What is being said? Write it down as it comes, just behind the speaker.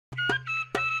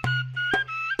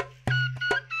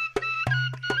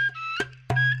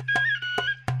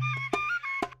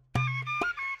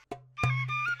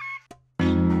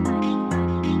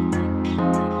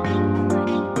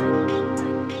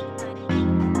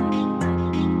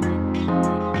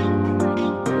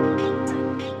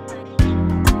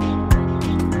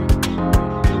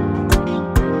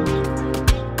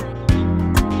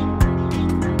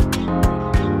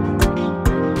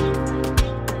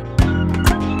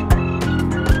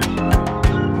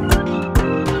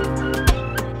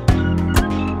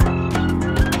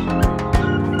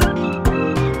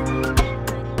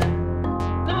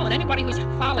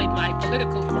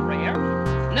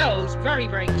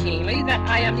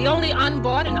the only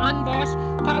unbought and unbossed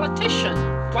politician.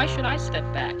 Why should I step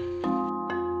back?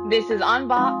 This is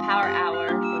UNBOUGHT Power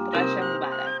Hour with Rasha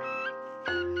Mubarak.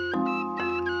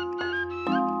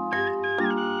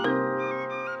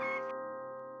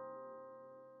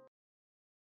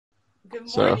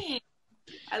 Good morning.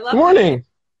 I love Good morning. it.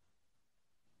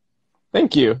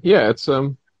 Thank you. Yeah, it's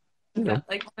Is that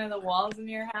like one of the walls in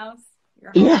your house?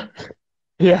 Your yeah. home?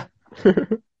 Yeah.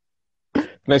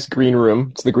 Nice green room.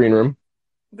 It's the green room.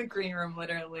 The green room,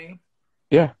 literally.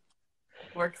 Yeah.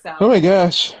 Works out. Oh my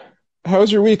gosh. How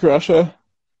was your week, Rasha?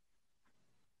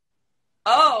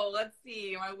 Oh, let's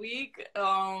see. My week,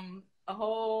 a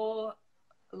lot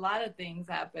of things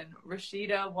happened.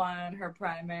 Rashida won her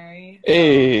primary.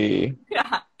 Hey.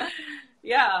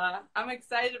 Yeah. I'm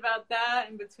excited about that.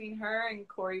 And between her and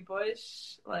Khury,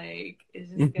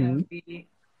 it's just gonna be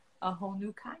a whole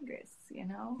new Congress, you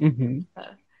know?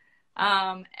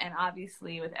 And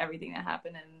obviously with everything that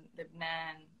happened in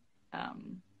Lebanon.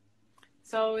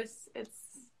 So it's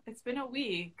been a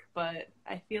week, but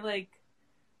I feel like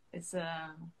it's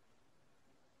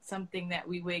something that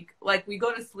we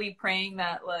go to sleep praying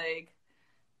that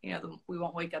we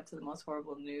won't wake up to the most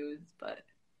horrible news, but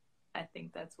I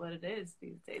think that's what it is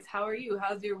these days. How are you?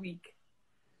 How's your week?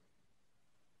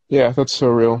 Yeah, that's so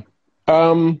real.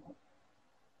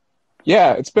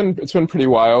 Yeah, it's been pretty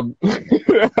wild.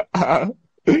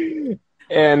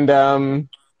 And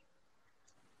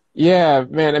yeah,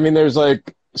 man, I mean there's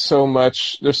so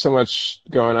much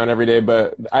going on every day,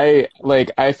 but I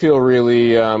feel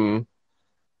really I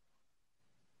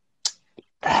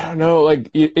don't know,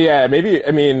 yeah, maybe,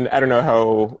 I mean, I don't know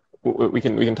how we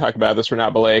can talk about this or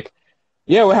not, but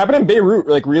yeah, what happened in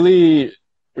Beirut really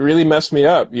really messed me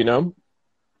up, you know?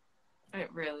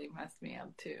 It really messed me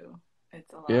up too.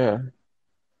 It's a lot. Yeah.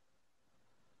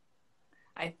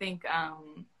 I think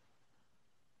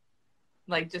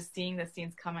just seeing the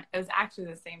scenes coming, it was actually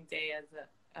the same day as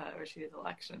Rashida's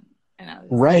election, and I was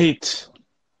right.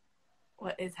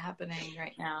 What is happening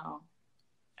right now?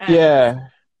 Yeah.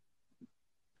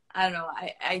 I don't know.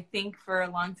 I think for a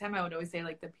long time I would always say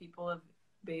the people of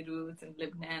Beirut and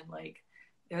Lebanon,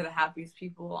 they're the happiest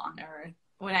people on earth.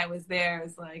 When I was there, it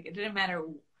was it didn't matter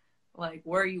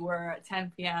where you were at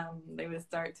 10 p.m. They would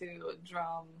start to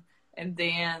drum and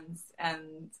dance,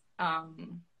 and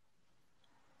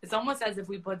it's almost as if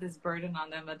we put this burden on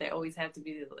them that they always have to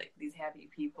be these happy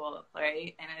people,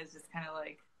 right? And it's just kind of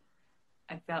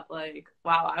I felt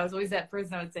wow, I was always that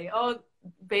person that would say, oh,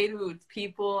 Beirut,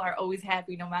 people are always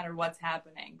happy no matter what's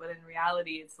happening. But in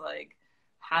reality, it's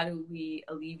how do we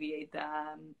alleviate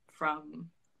them from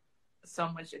so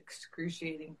much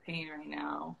excruciating pain right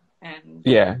now? And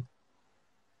yeah,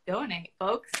 donate,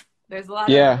 folks. There's a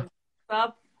lot of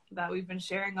stuff that we've been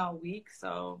sharing all week.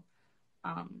 So,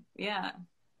 yeah.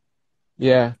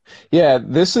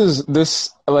 This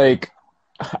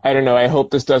I don't know. I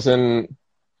hope this doesn't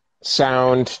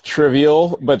sound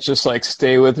trivial, but just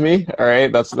stay with me. All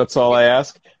right. That's all I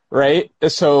ask. Right.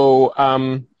 So,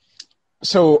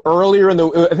 so earlier in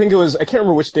I think it was, I can't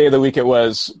remember which day of the week it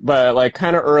was, but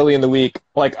kind of early in the week,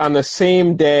 on the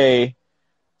same day,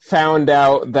 found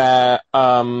out that,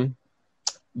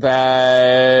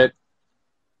 that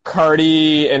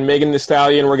Cardi and Megan Thee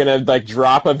Stallion were gonna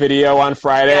drop a video on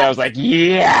Friday. I was like,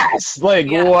 yes,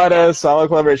 what a solid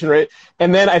collaboration, right?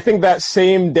 And then I think that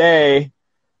same day,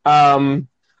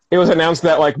 it was announced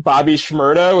that Bobby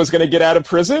Shmurda was gonna get out of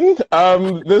prison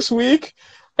this week,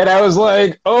 and I was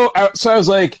like, so I was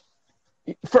like,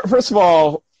 first of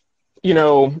all,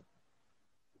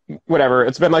 whatever.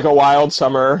 It's been a wild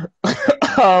summer,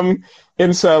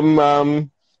 in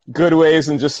some good ways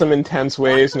and just some intense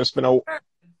ways, and it's been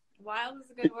wild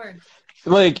is a good word.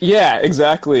 Yeah,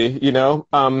 exactly,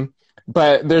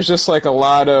 but there's just a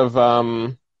lot of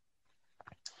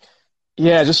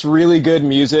just really good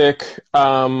music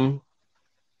coming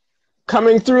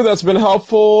through that's been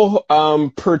helpful,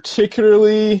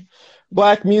 particularly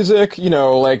Black music,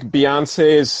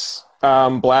 Beyonce's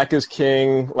Black is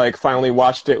King, finally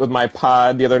watched it with my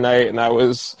pod the other night, and that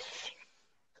was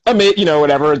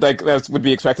whatever, that would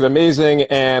be expected, amazing.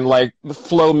 And the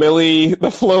Flo Milli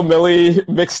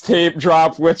mixtape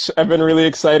drop, which I've been really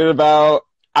excited about.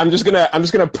 I'm just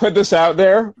gonna put this out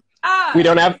there. We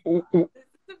don't have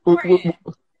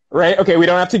right? Okay, we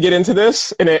don't have to get into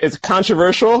this, and it's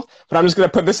controversial, but I'm just gonna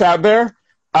put this out there.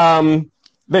 The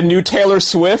new Taylor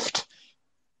Swift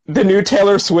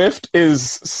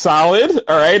is solid.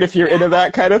 All right, if you're into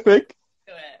that kind of thing.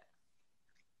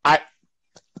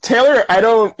 Taylor, I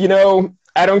don't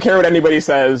care what anybody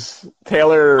says.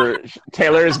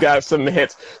 Taylor's got some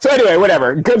hits. So anyway,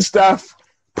 whatever. Good stuff.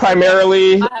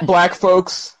 Primarily Black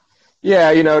folks.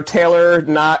 Yeah, you know, Taylor,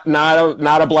 not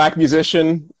a black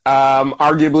musician,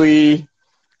 arguably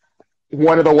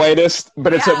one of the whitest,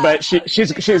 but Yeah,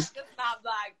 she's just not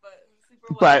black, but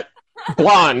super white. but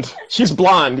blonde. She's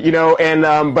blonde, you know, and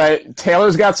but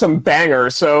Taylor's got some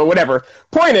bangers, so whatever.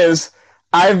 Point is,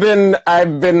 I've been,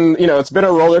 you know, it's been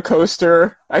a roller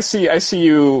coaster. I see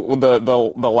you with the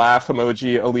laugh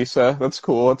emoji, Elisa. That's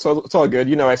cool. It's all good.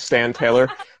 You know, I stan Taylor.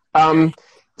 Um,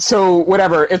 so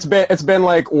whatever. It's been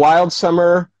like wild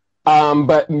summer.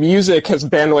 But music has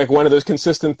been like one of those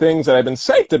consistent things that I've been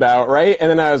psyched about, right? And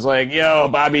then I was like, yo,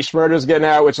 Bobby Shmurda's getting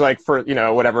out, which like for, you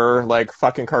know, whatever, like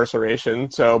fuck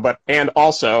incarceration. So, but, and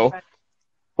also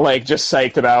like just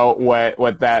psyched about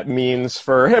what that means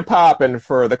for hip hop and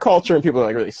for the culture, and people are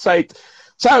like really psyched.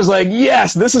 So I was like,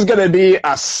 yes, this is going to be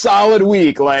a solid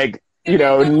week. Like, you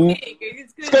know,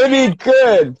 it's going to be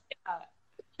good.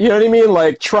 You know what I mean?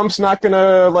 Like Trump's not going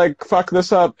to like fuck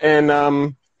this up. And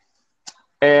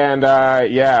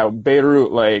yeah,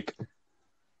 Beirut, like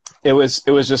it was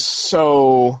just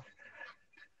so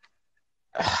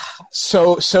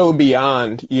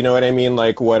beyond, you know what I mean?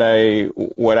 Like I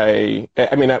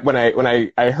mean when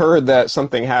I heard that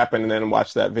something happened and then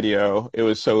watched that video, it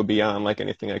was so beyond like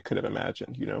anything I could have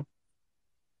imagined, you know?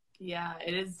 Yeah,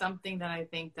 it is something that I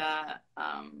think that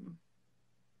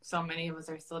so many of us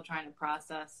are still trying to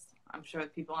process. I'm sure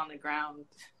with people on the ground,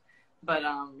 but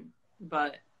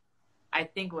I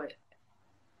think what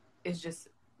is just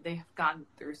they've gone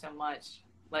through so much,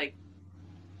 like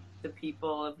the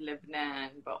people of Lebanon,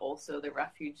 but also the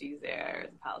refugees there,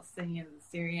 the Palestinians, the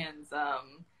Syrians,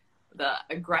 the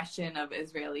aggression of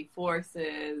Israeli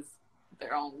forces,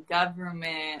 their own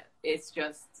government. It's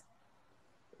just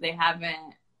they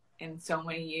haven't in so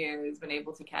many years been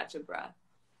able to catch a breath,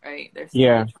 right? They're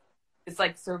still it's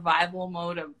like survival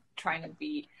mode of trying to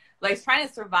be like it's trying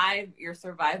to survive your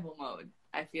survival mode.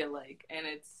 I feel like, and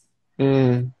it's,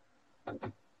 you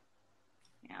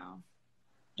know.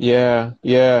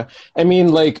 Yeah. I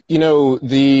mean, like, you know,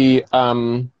 the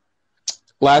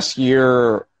last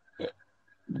year,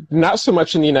 not so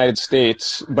much in the United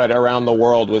States, but around the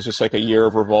world was just like a year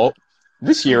of revolt.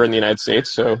 This year in the United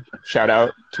States, so shout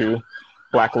out to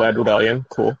Black-led rebellion,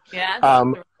 cool. Yeah.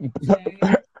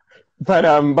 But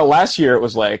last year it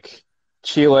was like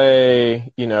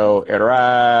Chile, you know,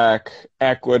 Iraq,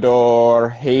 Ecuador,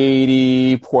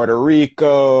 Haiti, Puerto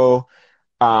Rico,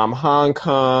 Hong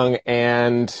Kong,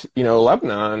 and, you know,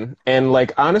 Lebanon. And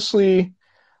like honestly,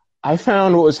 I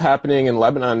found what was happening in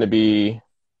Lebanon to be,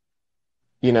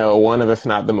 you know, one of, if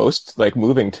not the most like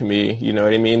moving to me, you know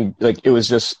what I mean? Like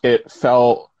it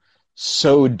felt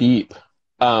so deep.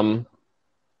 And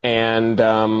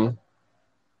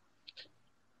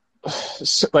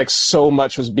like so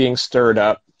much was being stirred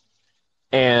up,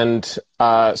 and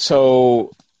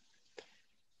so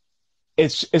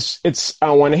it's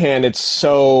on one hand it's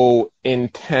so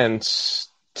intense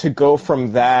to go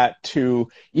from that to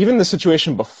even the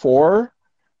situation before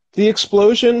the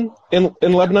explosion in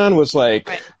Lebanon was like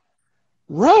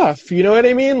rough, you know what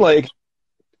I mean? Like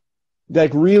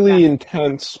really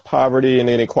intense poverty and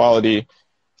inequality,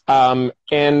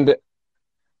 and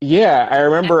yeah, I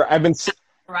remember I've been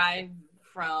derived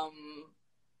from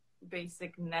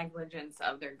basic negligence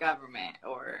of their government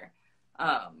or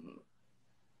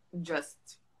just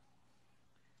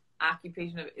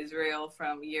occupation of Israel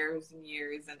from years and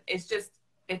years. And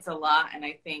it's a lot. And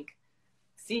I think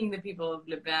seeing the people of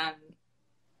Lebanon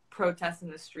protest in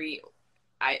the street,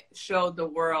 I showed the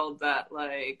world that,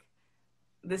 like,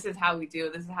 this is how we do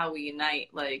it. This is how we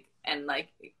unite. Like, and like,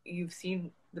 you've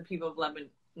seen the people of Lebanon,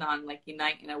 like,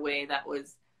 unite in a way that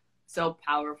was so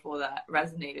powerful that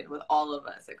resonated with all of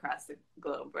us across the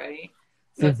globe, right?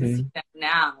 So to see that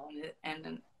now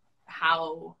and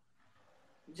how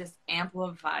just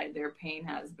amplified their pain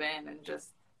has been, and just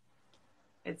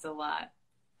it's a lot.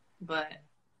 But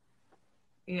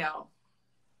you know,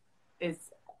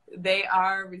 they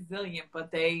are resilient, but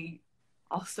they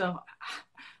also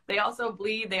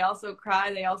bleed, they also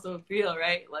cry, they also feel,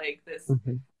 right? Like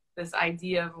this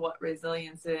idea of what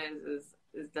resilience is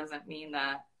doesn't mean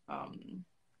that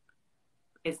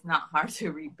it's not hard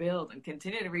to rebuild and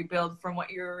continue to rebuild from what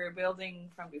you're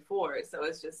rebuilding from before. So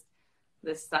it's just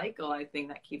this cycle, I think,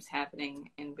 that keeps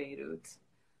happening in Beirut,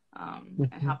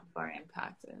 and how people are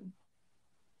impacted.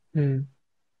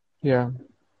 Yeah.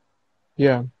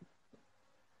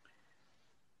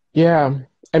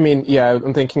 I mean, yeah,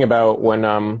 I'm thinking about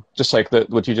when just like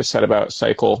what you just said about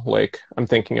cycle, like I'm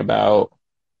thinking about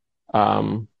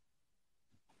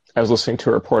I was listening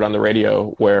to a report on the radio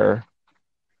where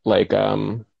like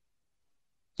you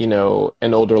know,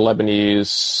 an older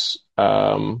Lebanese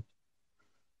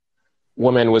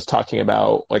woman was talking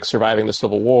about like surviving the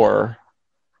Civil War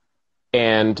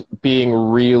and being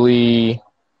really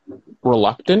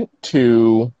reluctant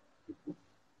to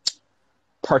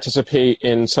participate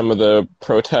in some of the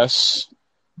protests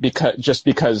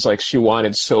because like she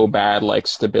wanted so bad like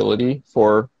stability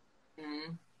for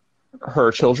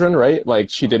her children, right? Like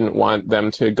she didn't want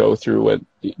them to go through it,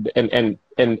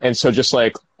 and so just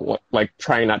like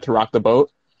trying not to rock the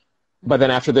boat. But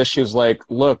then after this, she was like,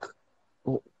 "Look,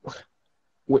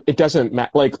 it doesn't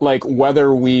matter. Like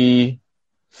whether we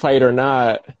fight or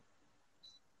not,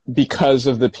 because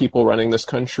of the people running this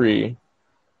country,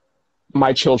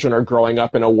 my children are growing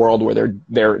up in a world where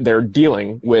they're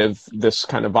dealing with this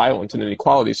kind of violence and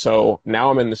inequality. So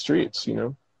now I'm in the streets, you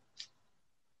know."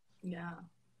 Yeah.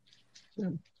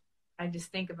 I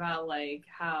just think about like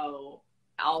how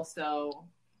also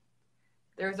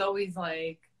there's always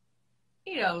like,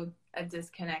 you know, a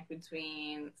disconnect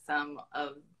between some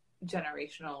of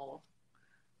generational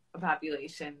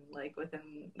population, like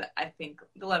within I think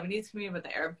the Lebanese community, but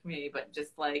the Arab community, but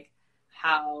just like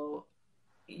how,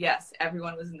 yes,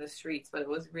 everyone was in the streets, but it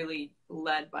was really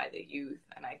led by the youth.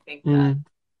 And I think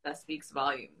that speaks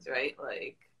volumes, right?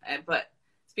 Like, but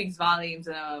speaks volumes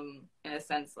in a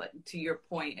sense, like to your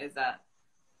point, is that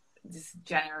this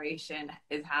generation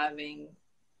is having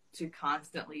to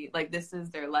constantly, like, this is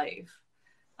their life.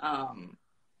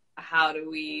 How do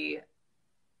we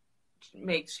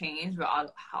make change, but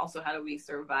also how do we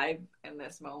survive in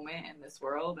this moment, in this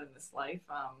world, in this life?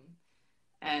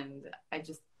 And I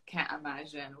just can't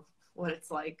imagine what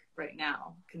it's like right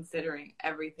now, considering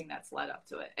everything that's led up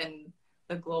to it. And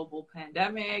the global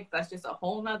pandemic, that's just a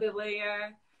whole nother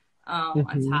layer on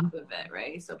top of it,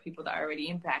 right? So people that are already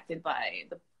impacted by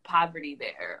the poverty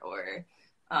there, or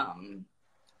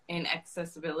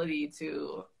inaccessibility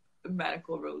to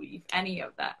medical relief, any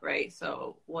of that, right?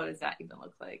 So what does that even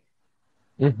look like?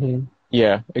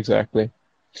 Yeah, exactly.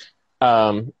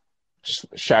 Just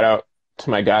shout out to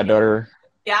my goddaughter,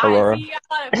 Aurora.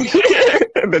 I see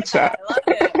In the chat.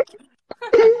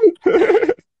 I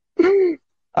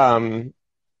love it.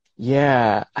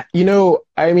 Yeah, you know,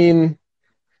 I mean,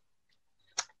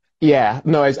 yeah,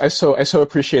 no, I so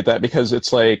appreciate that, because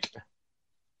it's like,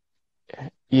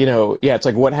 you know, yeah, it's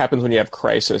like what happens when you have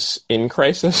crisis in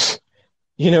crisis.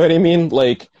 You know what I mean?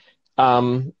 Like,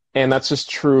 and that's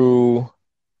just true.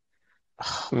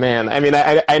 Oh, man, I mean,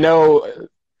 I know,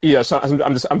 you know, so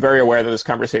I'm very aware that this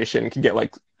conversation can get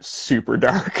like super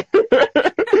dark.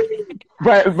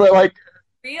 but like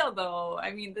Real though.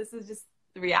 I mean, this is just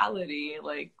the reality.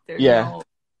 Like, there's no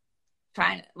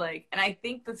trying, like, and I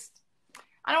think this,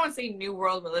 I don't want to say new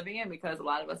world we're living in, because a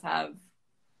lot of us have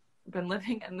been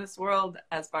living in this world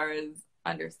as far as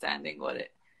understanding what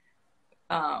it,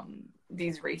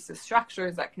 these racist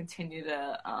structures that continue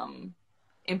to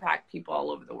impact people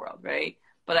all over the world, right?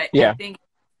 But I think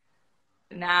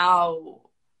now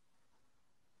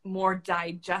more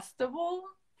digestible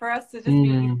for us to just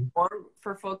be, or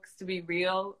for folks to be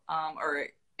real, or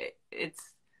it's,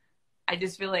 I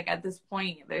just feel like at this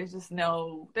point there's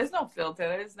no filter,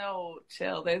 there's no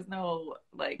chill, there's no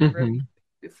like review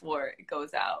before it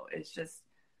goes out. It's just,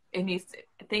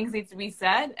 things need to be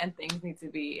said and things need to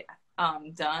be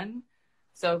done.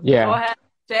 So go ahead,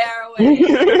 share away.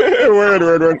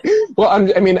 Word. Well, I'm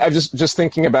just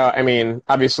thinking about, I mean,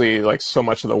 obviously, like, so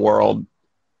much of the world,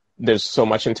 there's so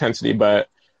much intensity, but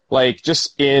like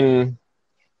just in,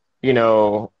 you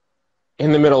know,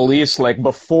 in the Middle East, like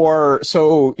before,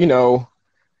 so, you know,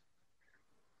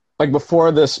 like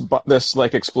before this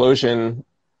like explosion,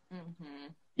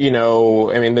 you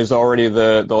know, I mean, there's already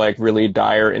the like really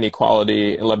dire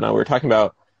inequality in Lebanon we were talking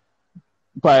about.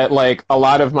 But like a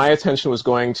lot of my attention was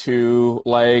going to,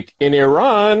 like, in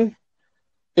Iran,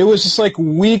 it was just like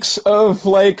weeks of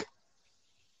like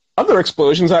other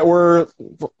explosions that were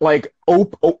like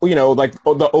you know, like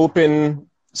the open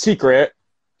secret,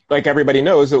 like everybody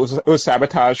knows it was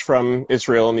sabotage from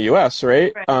Israel and the US,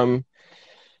 right?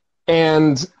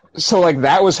 And so like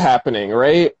that was happening,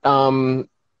 right?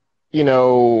 You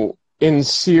know, in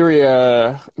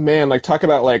Syria, man, like talk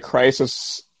about like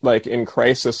crisis, like in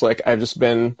crisis, like I've just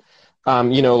been,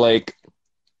 you know, like,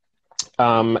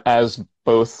 as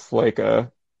both like a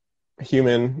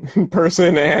human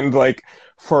person and like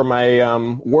for my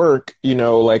work, you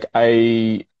know, like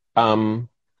I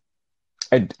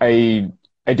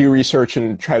do research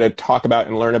and try to talk about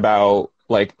and learn about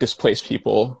like displaced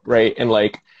people, right? And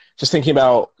like just thinking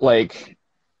about like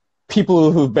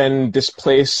people who've been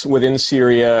displaced within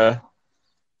Syria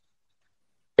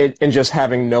and just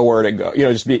having nowhere to go, you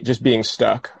know, just being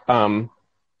stuck. And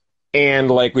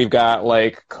like we've got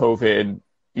like COVID,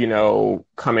 you know,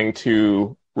 coming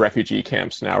to refugee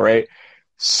camps now, right?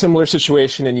 Similar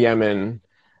situation in Yemen.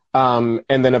 And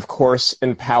then of course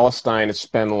in Palestine, it's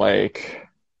been like,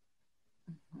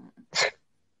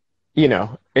 you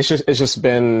know, it's just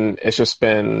been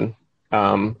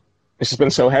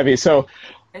so heavy. So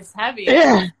It's heavy.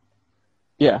 yeah,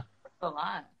 yeah, A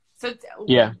lot. So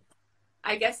yeah.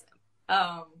 I guess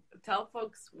tell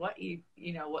folks what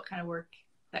what kind of work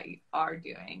that you are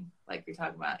doing. Like you're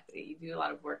talking about, you do a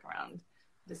lot of work around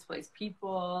displaced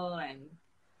people and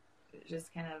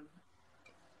just kind of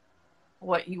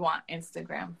what you want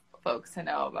Instagram folks to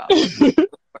know about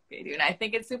what they do. And I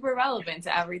think it's super relevant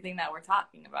to everything that we're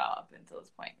talking about up until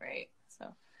this point, right?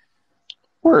 So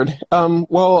Word.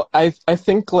 Well, I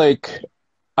think like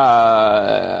you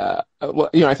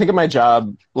know, I think of my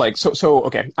job like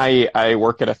okay, I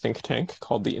work at a think tank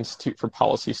called the Institute for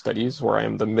Policy Studies, where I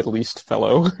am the Middle East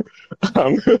fellow.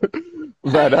 um,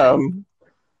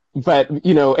 but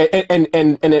you know, and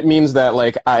it means that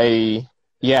like I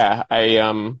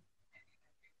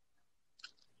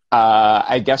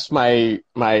guess my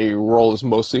role is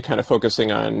mostly kind of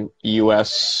focusing on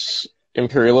U.S.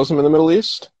 imperialism in the Middle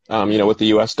East. You know, what the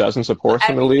U.S. does and supports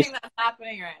the Middle East. Everything that's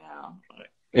happening right now.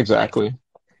 Exactly. Like,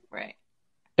 right.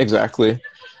 Exactly.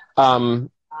 Um,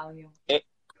 Value.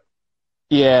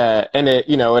 yeah, and it,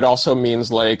 you know, it also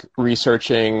means like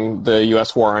researching the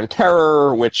U.S. war on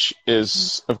terror, which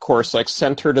is, of course, like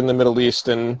centered in the Middle East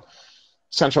and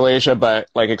Central Asia, but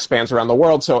like expands around the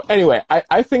world. So anyway,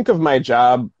 I think of my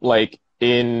job like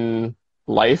in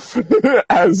life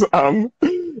as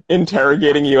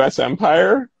interrogating U.S.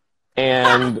 empire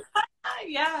and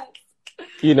Yes.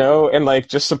 you know, and like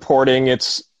just supporting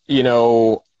its, you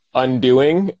know,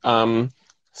 undoing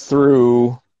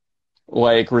through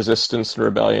like resistance and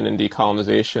rebellion and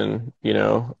decolonization, you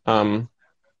know.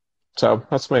 So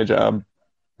that's my job.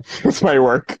 That's my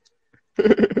work.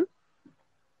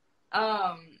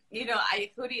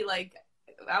 Khury, like,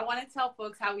 I want to tell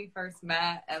folks how we first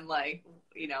met and like,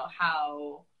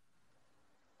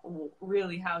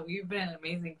 how you've been an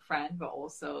amazing friend, but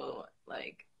also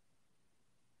like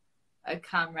a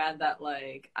comrade that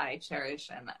like I cherish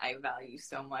and I value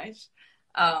so much.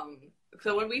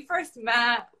 So when we first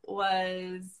met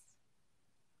where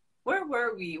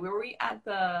were we? Were you at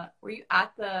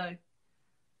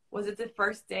was it the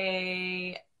first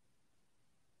day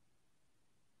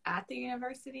at the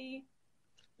university?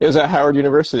 It was at Howard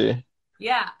University.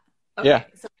 Yeah. Okay. Yeah.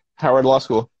 So, Howard Law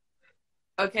School.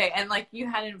 okay. And like you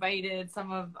had invited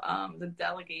some of the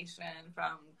delegation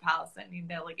from Palestinian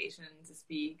delegation to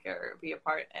speak or be a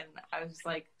part. And I was just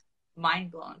like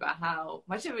mind blown about how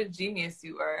much of a genius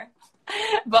you were,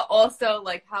 but also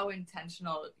like how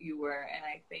intentional you were. And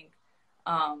I think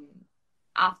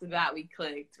after that we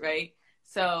clicked, right?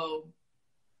 So,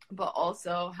 but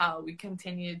also how we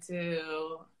continued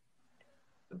to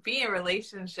be in a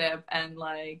relationship and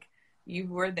like you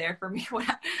were there for me when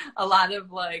a lot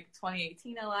of like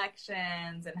 2018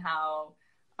 elections and how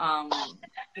I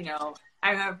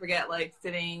never forget like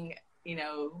sitting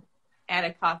at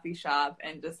a coffee shop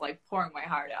and just like pouring my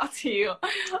heart out to you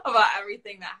about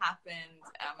everything that happened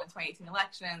in 2018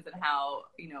 elections and how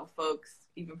folks,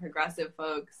 even progressive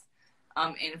folks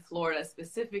in Florida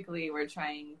specifically, were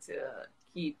trying to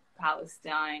keep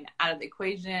Palestine out of the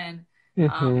equation.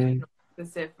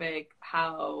 Specific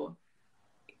how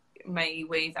many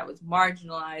ways I was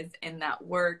marginalized in that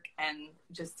work, and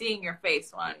just seeing your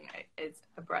face, one, it's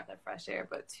a breath of fresh air,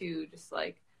 but two, just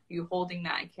like you holding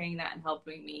that and carrying that and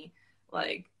helping me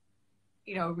like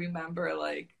remember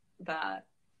like that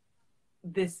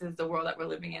this is the world that we're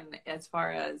living in, as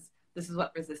far as this is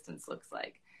what resistance looks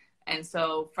like. And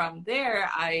so from there,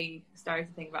 I started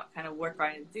to think about kind of work I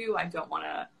want to do. I don't want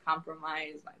to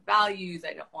compromise my values.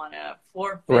 I don't want to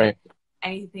forfeit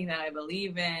anything that I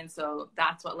believe in. So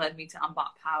that's what led me to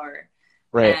UNBOUGHT Power.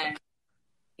 Right. And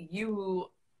you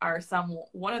are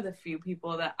one of the few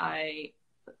people that I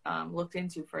looked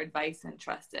into for advice and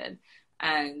trusted.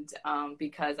 And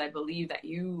because I believe that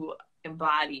you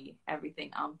embody everything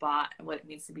UNBOUGHT and what it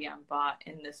means to be UNBOUGHT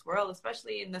in this world,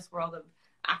 especially in this world of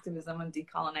activism and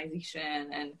decolonization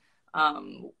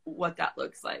and what that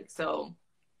looks like. So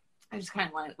I just kind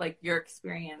of want like your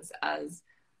experience as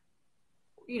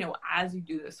as you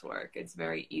do this work. It's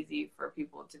very easy for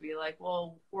people to be like,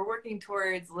 well, we're working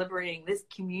towards liberating this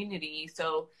community,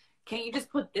 so can't you just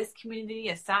put this community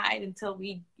aside until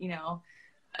we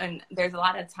and there's a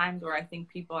lot of times where I think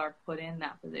people are put in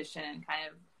that position and kind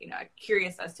of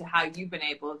curious as to how you've been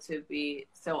able to be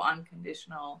so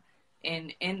unconditional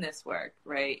in this work,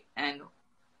 right? And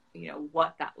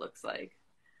what that looks like,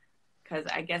 because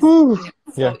I guess Whew.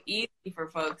 it's Yeah. so easy for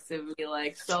folks to be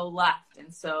like so left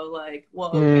and so like,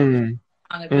 well, Mm.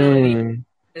 accountability Mm.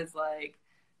 is like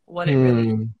what it really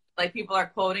Mm. like. People are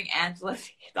quoting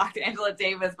Dr. Angela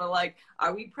Davis, but like,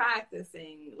 are we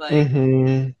practicing like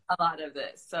Mm-hmm. a lot of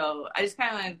this? So I just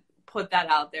kind of put that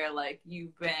out there. Like,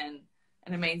 you've been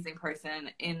an amazing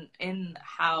person in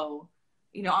how,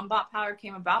 Unbought Power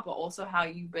came about, but also how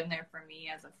you've been there for me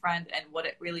as a friend, and what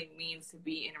it really means to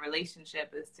be in a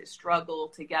relationship is to struggle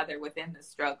together within the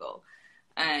struggle.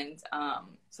 And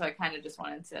so I kind of just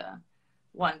wanted to,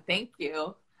 thank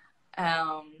you,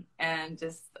 and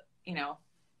just,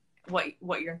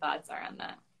 what your thoughts are on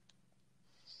that.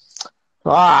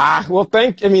 Well,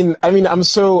 I'm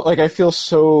so, like, I feel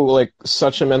so, like,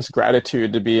 such immense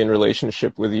gratitude to be in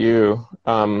relationship with you.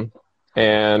 And,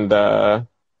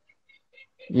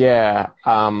 yeah.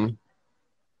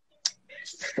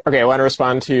 Okay, I want to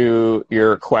respond to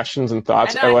your questions and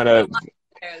thoughts. I want to,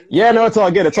 yeah, no, it's all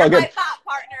good. It's all good. My thought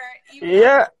partner, even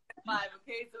Yeah.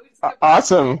 okay? So we just kept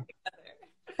Awesome.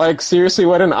 Like, seriously,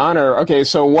 what an honor. Okay,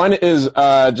 so one is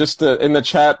just in the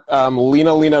chat,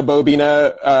 Lena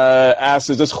Bobina asks,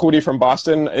 is this Khury from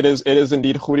Boston? It is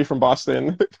indeed Khury from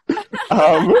Boston.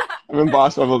 I'm in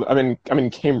Boston. I'm in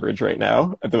Cambridge right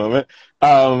now at the moment.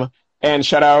 And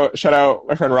shout out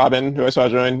my friend Robin, who I saw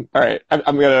join. All right,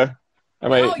 I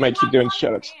might keep doing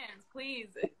shout outs. Please,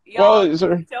 y'all,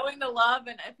 sorry. showing the love,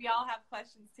 and if y'all have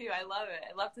questions too, I love it.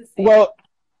 I love to see. Well,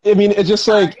 I mean, it's just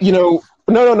like, no,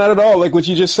 not at all. Like what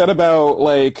you just said about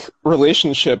like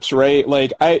relationships, right?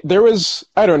 Like I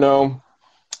don't know,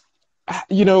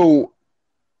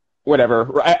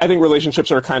 whatever. I think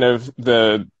relationships are kind of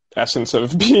the essence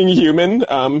of being human.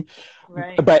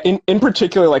 Right. But in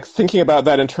particular, like thinking about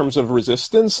that in terms of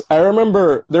resistance, I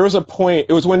remember there was a point,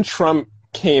 it was when Trump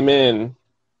came in,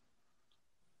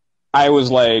 I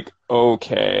was like,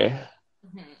 okay,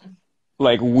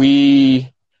 like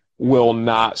we will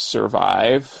not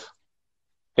survive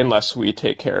unless we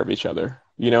take care of each other.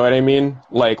 You know what I mean?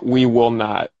 Like we will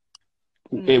not,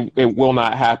 it will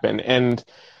not happen. And,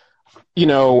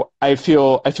 I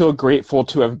feel grateful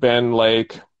to have been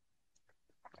like,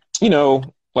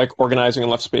 like organizing in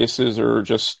left spaces or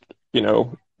just,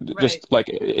 just like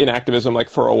in activism, like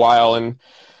for a while. And,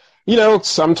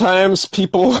 sometimes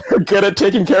people are good at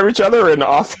taking care of each other and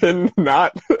often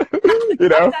not, Sometimes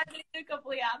they do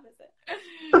complete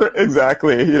opposite.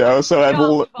 Exactly, so I've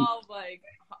involve like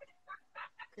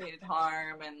created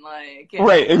harm and like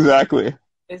right, exactly.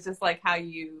 It's just like how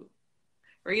you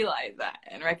realize that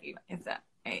and recognize that.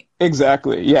 Right?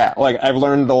 Exactly. Yeah. Like I've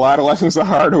learned a lot of lessons the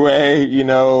hard way,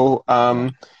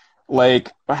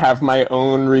 like I have my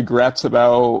own regrets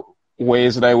about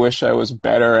ways that I wish I was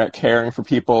better at caring for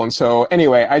people. And so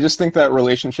anyway, I just think that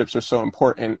relationships are so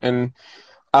important. And,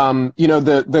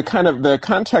 the kind of the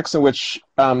context in which,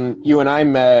 you and I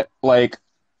met, like,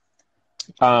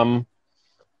 I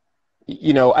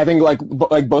think like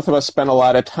both of us spent a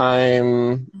lot of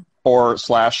time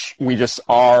we just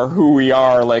are who we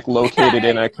are, like located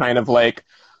in a kind of like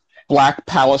Black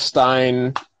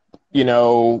Palestine,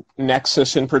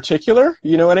 nexus in particular,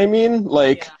 you know what I mean?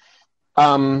 Like,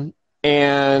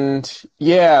 and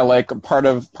yeah, like part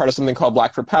of something called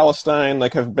Black for Palestine,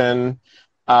 like have been,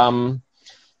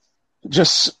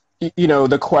 just,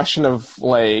 the question of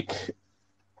like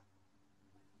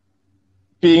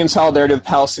being in solidarity with the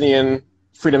Palestinian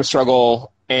freedom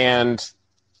struggle and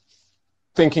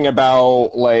thinking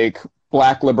about like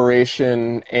Black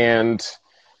liberation and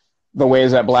the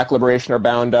ways that Black liberation are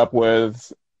bound up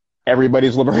with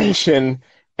everybody's liberation,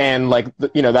 and like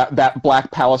that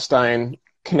Black Palestine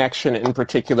connection in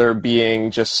particular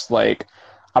being just like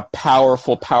a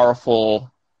powerful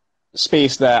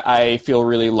space that I feel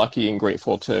really lucky and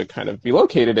grateful to kind of be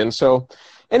located in. So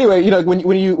anyway,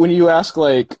 when you ask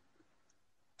like,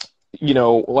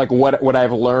 like what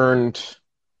I've learned,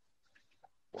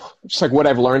 just like what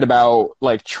I've learned about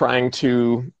like trying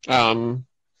to,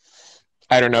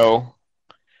 I don't know,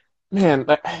 man,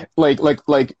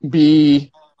 like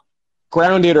be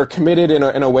grounded or committed in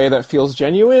a way that feels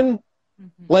genuine.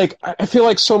 Like I feel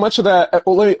like so much of that.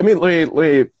 Well,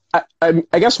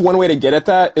 I guess one way to get at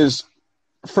that is,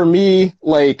 for me,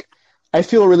 like I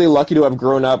feel really lucky to have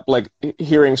grown up like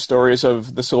hearing stories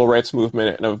of the civil rights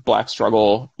movement and of Black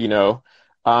struggle,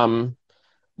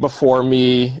 before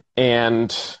me,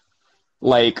 and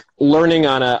like learning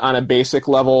on a basic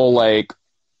level, like,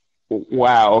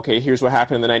 wow, okay, here's what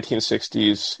happened in the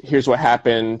 1960s. Here's what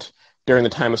happened during the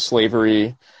time of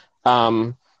slavery.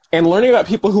 And learning about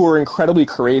people who were incredibly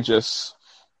courageous.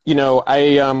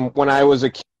 I when I was a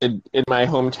kid in my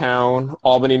hometown,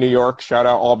 Albany, New York, shout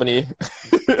out Albany.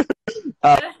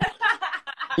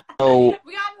 Oh,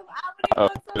 We got how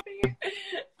many books up here?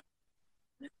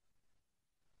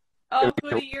 Oh,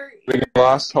 Khury, you're we get you're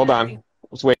lost. Hold disconnecting. on.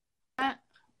 Let's wait.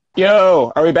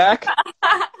 Yo, are we back?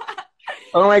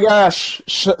 Oh my gosh,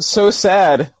 so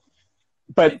sad,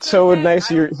 but It's so okay. nice.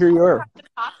 Here you I'll are. have to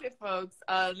talk to folks.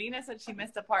 Lena said she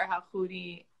missed the part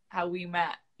how we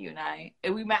met, you and I.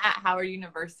 We met at Howard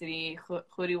University.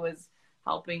 Khury was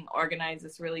helping organize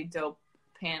this really dope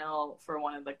panel for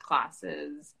one of the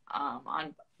classes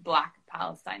on Black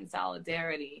Palestine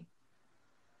solidarity.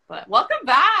 But welcome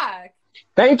back.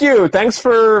 Thank you. Thanks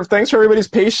for everybody's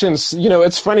patience. You know,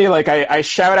 it's funny. Like I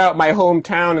shout out my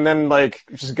hometown and then like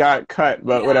just got cut,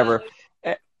 but whatever.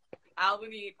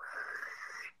 Albany.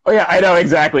 Oh yeah, I know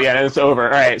exactly. Yeah, and it's over.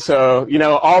 All right, so you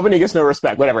know, Albany gets no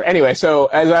respect. Whatever. Anyway, so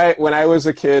when I was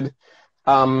a kid,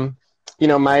 you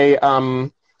know,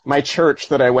 my church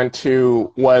that I went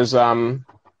to was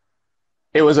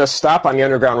it was a stop on the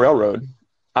Underground Railroad.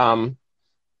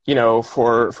 You know,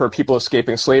 for people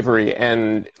escaping slavery,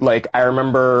 and like I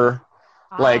remember,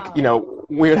 like you know,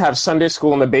 we would have Sunday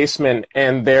school in the basement,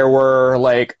 and there were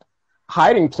like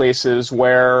hiding places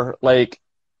where like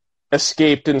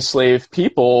escaped enslaved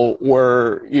people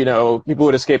were, you know, people who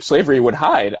would escape slavery would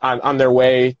hide on their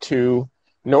way to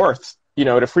north, you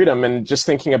know, to freedom. And just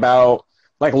thinking about,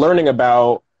 like, learning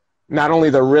about not only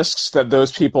the risks that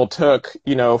those people took,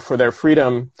 you know, for their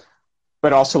freedom,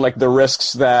 but also, like, the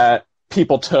risks that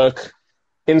people took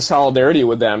in solidarity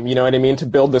with them, you know what I mean, to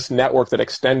build this network that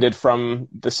extended from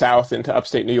the South into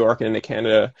upstate New York and into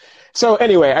Canada. So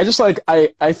anyway, I just, like,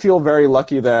 I feel very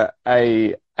lucky that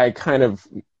I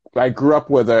grew up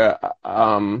with a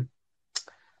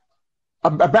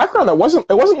background that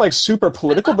wasn't like super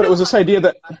political, but it was this idea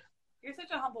that you're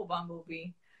such a humble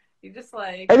bumblebee. You're just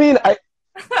like, I mean,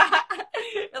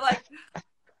 you're like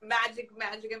magic,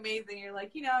 amazing. You're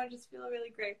like, you know, I just feel really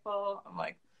grateful. I'm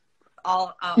like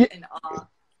all out in awe.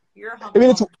 You're humble. I mean,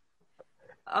 it's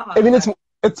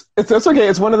okay.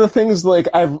 It's one of the things like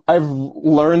I've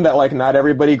learned that like not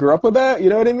everybody grew up with that. You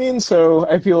know what I mean? So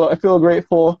I feel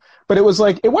grateful. But it was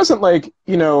like, it wasn't like,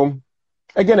 you know,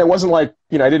 again, it wasn't like,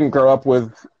 you know, I didn't grow up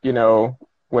with, you know,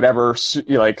 whatever,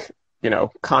 like, you know,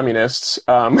 communists.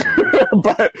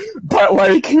 But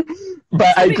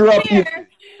I grew up,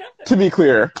 to be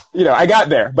clear, you know, I got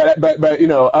there, but you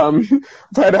know,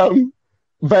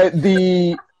 but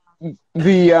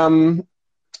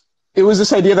it was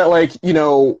this idea that like, you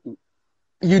know,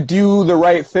 you do the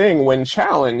right thing when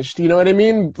challenged, you know what I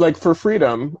mean? Like for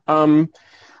freedom.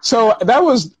 So that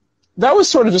was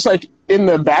sort of just like in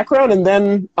the background. And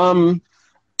then,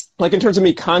 like in terms of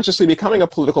me consciously becoming a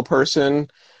political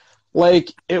person,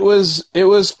 like it was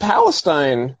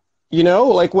Palestine, you know,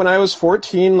 like when I was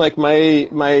 14, like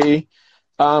my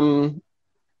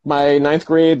ninth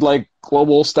grade, like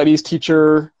global studies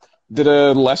teacher did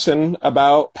a lesson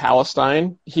about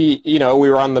Palestine. You know, we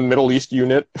were on the Middle East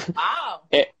unit. Wow.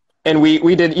 And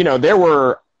we did, you know,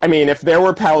 if there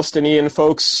were Palestinian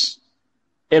folks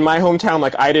in my hometown,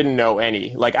 like I didn't know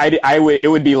any. Like it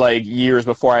would be like years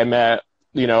before I met,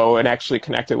 you know, and actually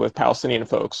connected with Palestinian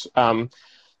folks.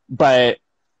 But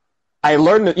I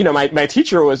learned that, you know, my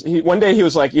teacher one day he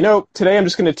was like, you know, today I'm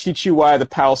just going to teach you why the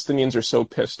Palestinians are so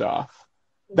pissed off.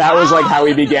 That was like how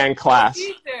we began class. We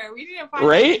need to find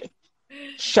right?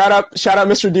 Shout out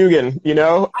Mr. Dugan, you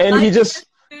know? And he just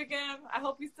Dugan. I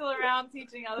hope he's still around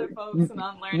teaching other folks and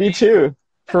on learning. Me too,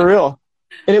 for real.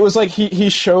 And it was like he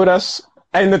showed us,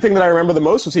 and the thing that I remember the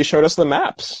most was he showed us the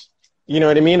maps. You know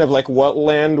what I mean? Of like what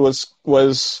land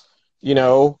was, you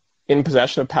know, in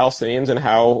possession of Palestinians and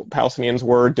how Palestinians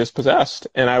were dispossessed.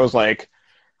 And I was like,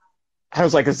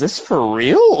 is this for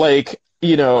real? Like,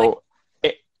 you know,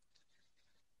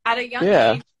 at a young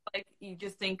age, like you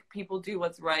just think people do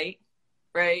what's right,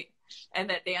 and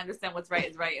that they understand what's right,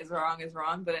 is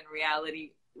wrong. But in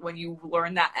reality, when you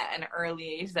learn that at an early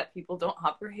age, that people don't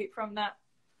operate from that,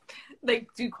 they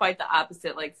do quite the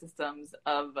opposite, like systems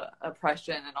of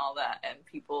oppression and all that, and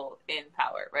people in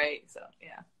power, right? So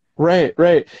yeah.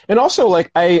 Right. And also,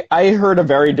 like, I heard a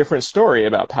very different story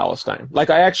about Palestine. Like,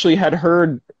 I actually had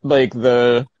heard, like,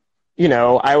 you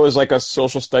know, I was, like, a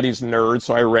social studies nerd,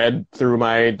 so I read through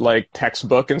my, like,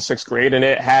 textbook in 6th grade, and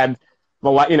it had,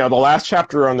 the last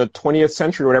chapter on the 20th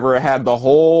century or whatever, it had the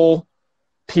whole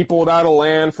people without a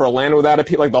land for a land without a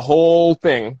people, like, the whole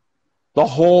thing.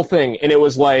 And it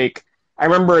was, like, I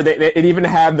remember it even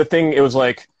had the thing, it was,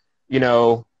 like, you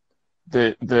know,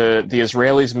 the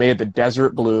Israelis made the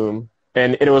desert bloom,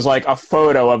 and it was like a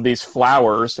photo of these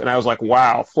flowers, and I was like,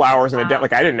 wow, flowers in a desert.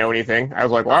 Like, I didn't know anything. I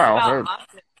was like, wow.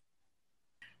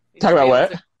 Talk about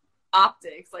what?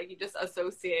 Optics. Like, you just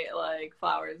associate like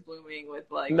flowers blooming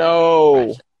with like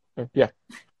no. Yeah.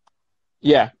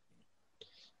 Yeah.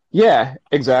 Yeah,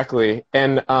 exactly.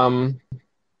 And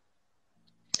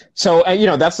so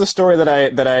that's the story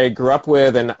that I grew up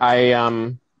with, and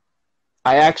I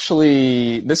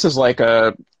actually, this is like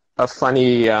a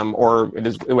funny or it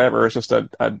is whatever, it's just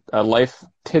a life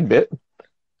tidbit.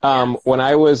 Yes. When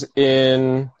I was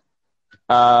in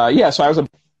so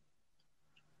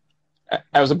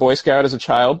I was a Boy Scout as a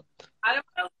child. I don't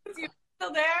know if you're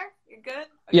still there. You're good? Okay.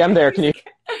 Yeah, I'm there. Can you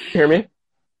hear me?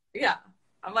 Yeah.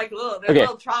 I'm like, there's a Okay.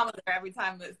 little trauma there every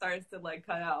time it starts to like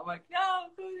cut out. I'm like, no,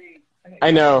 Khury. Okay, I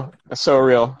know. So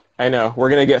real. I know. We're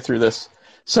gonna get through this.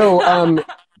 So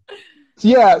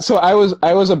yeah, so I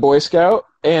was a Boy Scout,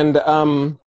 and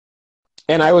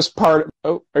I was part.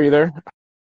 Oh, are you there?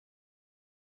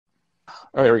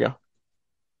 Oh, there we go.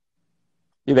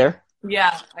 You there?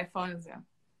 Yeah, my phone is down.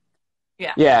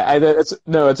 Yeah. Yeah,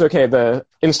 it's okay. The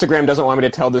Instagram doesn't want me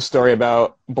to tell this story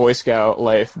about Boy Scout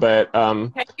life, but We're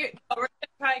gonna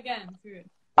try again.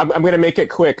 I'm going to make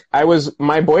it quick.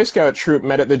 My Boy Scout troop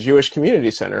met at the Jewish Community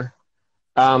Center,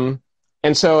 and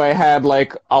so I had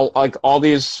like all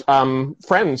these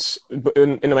friends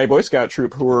in my Boy Scout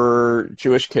troop who were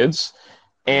Jewish kids,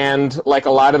 and like a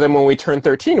lot of them when we turned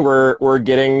 13 were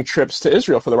getting trips to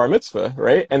Israel for the bar mitzvah,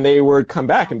 right? And they would come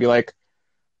back and be like,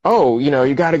 oh,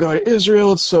 you got to go to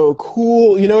Israel. It's so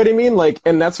cool. You know what I mean? Like,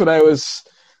 and that's what I was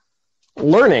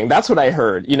learning. That's what I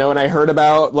heard, and I heard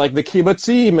about like the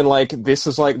kibbutzim and like, these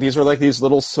are like these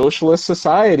little socialist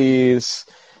societies,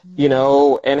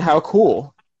 and how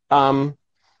cool. So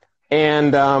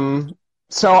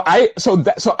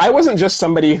I wasn't just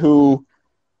somebody who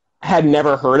had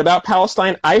never heard about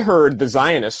Palestine. I heard the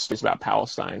Zionists about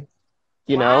Palestine,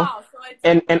 Wow, so it's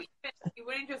and you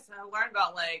wouldn't just learn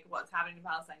about like what's happening in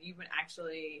Palestine. You've been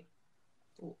actually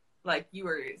like you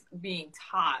were being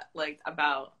taught like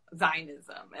about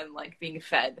Zionism and like being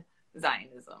fed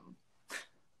Zionism.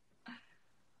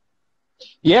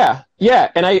 Yeah,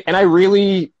 and I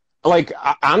really like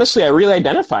honestly I really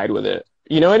identified with it.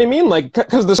 You know what I mean? Like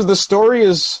because the story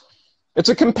it's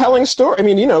a compelling story. I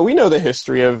mean, we know the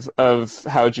history of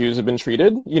how Jews have been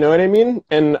treated. You know what I mean?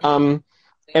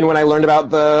 And when I learned about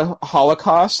the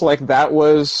Holocaust, like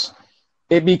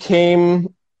it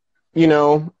became,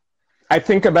 I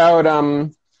think about,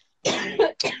 when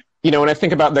I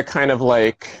think about the kind of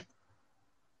like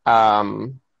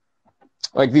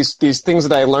these things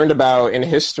that I learned about in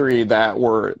history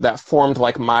that formed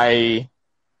like my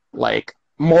like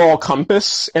moral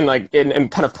compass and like and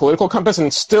kind of political compass,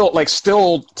 and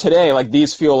still today, like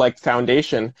these feel like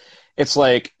foundation. It's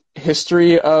like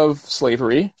history of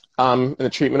slavery, and the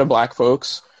treatment of black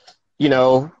folks.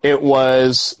 It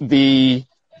was the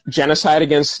genocide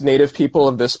against native people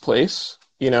of this place.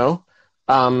 It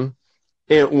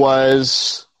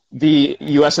was the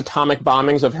U.S. atomic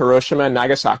bombings of Hiroshima and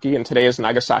Nagasaki, and today is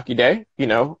Nagasaki Day.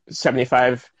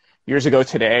 75 years ago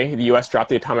today, the U.S. dropped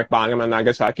the atomic bomb on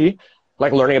Nagasaki.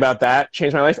 Like learning about that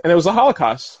changed my life, and it was the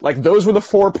Holocaust. Like those were the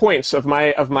 4 points of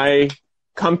my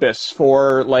compass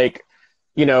for like,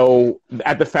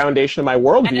 at the foundation of my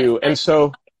worldview. And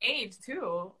so age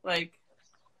too, like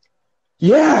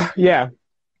yeah,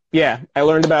 I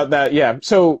learned about that. Yeah,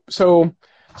 so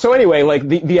anyway, like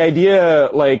the idea,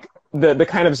 like the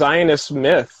kind of Zionist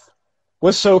myth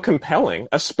was so compelling,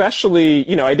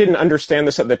 especially I didn't understand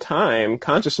this at the time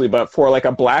consciously, but for like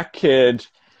a black kid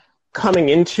coming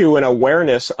into an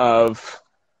awareness of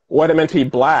what it meant to be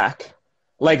black,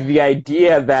 like the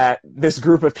idea that this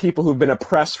group of people who've been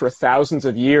oppressed for thousands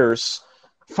of years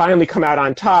finally come out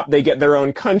on top, they get their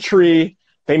own country,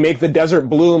 they make the desert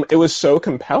bloom. It was so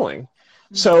compelling.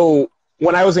 Mm-hmm. So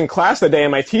when I was in class that day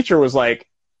and my teacher was like,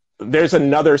 there's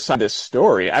another side of this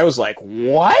story, I was like,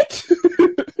 what?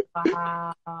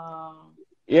 Wow.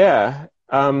 Yeah.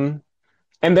 And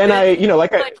then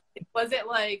was it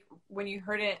like when you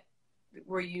heard it,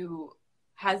 were you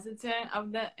hesitant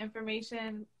of the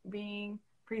information being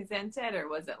presented, or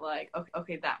was it like,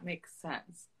 okay, that makes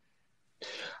sense?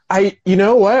 You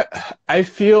know what? I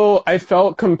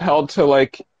felt compelled to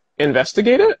like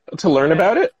investigate it, to learn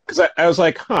about it, because I was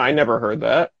like, I never heard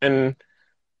that. And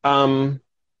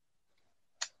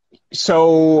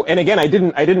so, and again, I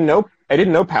didn't know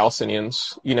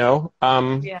Palestinians,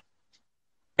 Yeah.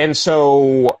 And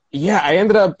so, yeah, I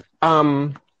ended up,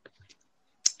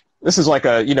 this is like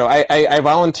I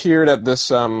volunteered at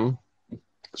this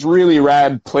really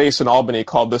rad place in Albany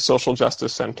called the Social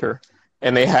Justice Center.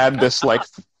 And they had this like,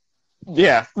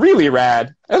 yeah, really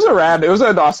rad. It was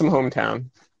an awesome hometown.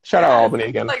 Shout out Albany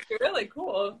again. Like really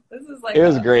cool. This is like it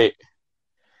was great.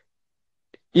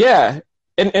 Yeah.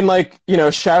 and like,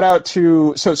 shout out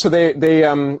to, so they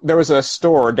there was a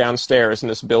store downstairs in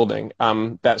this building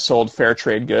that sold fair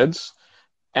trade goods,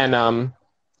 and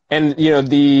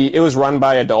it was run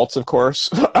by adults, of course,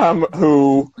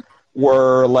 who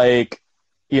were like,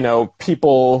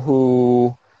 people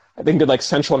who I think did like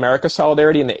Central America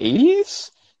Solidarity in the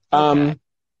 80s. Okay.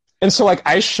 And so like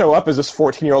I show up as this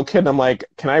 14-year-old kid and I'm like,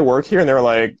 can I work here? And they were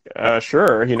like,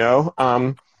 sure, So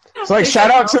like They shout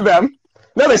said out to no. them.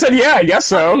 No, they said, yeah, I guess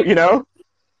so.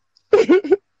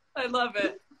 I love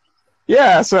it.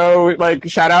 Yeah, so like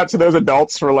shout out to those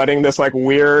adults for letting this like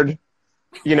weird,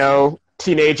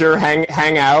 teenager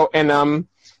hang out. And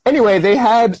anyway, they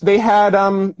had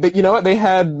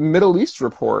Middle East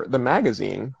Report, the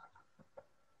magazine.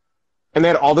 And they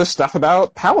had all this stuff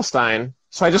about Palestine.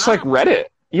 So I just like read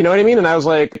it. You know what I mean? And I was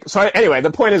like, anyway,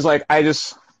 the point is like I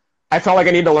felt like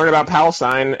I needed to learn about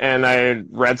Palestine, and I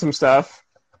read some stuff,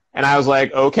 and I was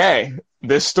like, okay,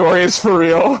 this story is for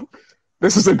real.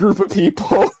 This is a group of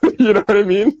people. You know what I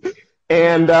mean?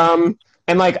 And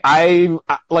like I'm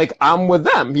with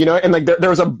them, and like there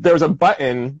was a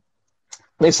button.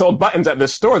 They sold buttons at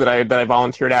this store that I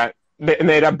volunteered at, and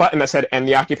they had a button that said "End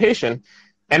the Occupation."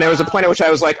 And there was a point at which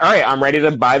I was like, all right, I'm ready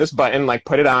to buy this button, like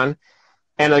put it on.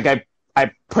 And like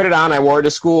I put it on, I wore it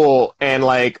to school, and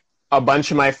like a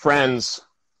bunch of my friends,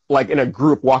 like in a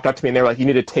group, walked up to me and they were like, you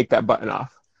need to take that button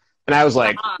off. And I was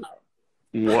like,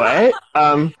 what?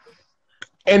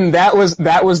 And that was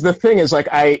the thing, is like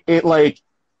it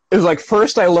was like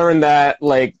first I learned that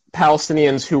like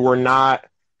Palestinians who were not,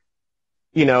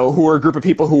 who were a group of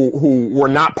people who were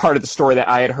not part of the story that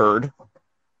I had heard,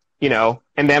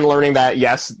 and then learning that,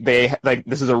 yes,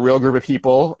 this is a real group of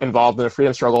people involved in the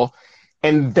freedom struggle.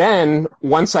 And then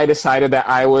once I decided that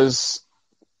I was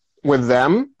with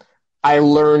them, I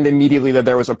learned immediately that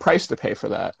there was a price to pay for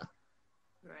that.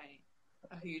 Right.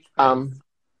 A huge price.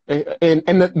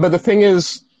 But the thing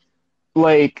is,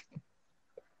 like,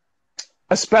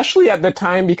 especially at the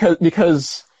time,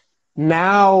 because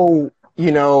now,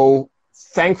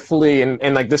 thankfully,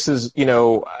 and like this is,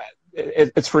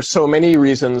 it's for so many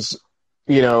reasons,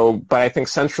 but I think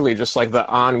centrally just like the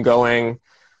ongoing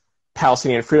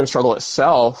Palestinian freedom struggle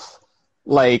itself,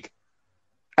 like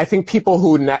I think people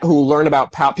who learn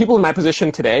about people in my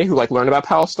position today who like learn about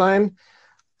Palestine,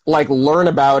 like learn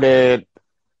about it,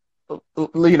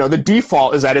 the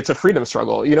default is that it's a freedom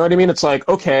struggle. You know what I mean? It's like,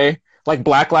 okay, like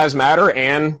Black Lives Matter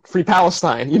and Free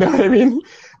Palestine. You know what I mean?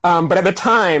 But at the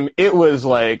time, it was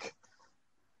like,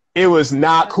 it was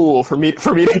not cool for me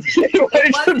to be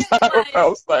like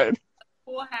Palestine.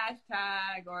 Cool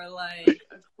hashtag or like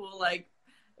a cool like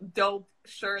dope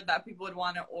shirt that people would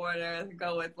want to order to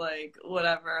go with like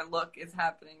whatever look is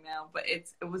happening now. But it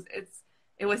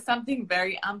was something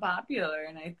very unpopular,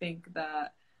 and I think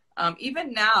that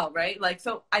even now, right? Like,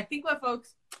 so I think what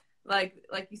folks like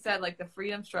you said, like the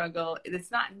freedom struggle,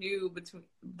 it's not new between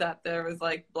that there was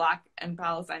like Black and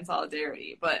Palestine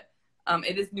solidarity, but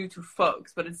it is new to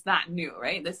folks, but it's not new,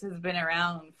 right? This has been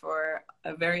around for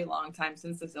a very long time,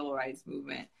 since the civil rights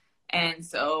movement. And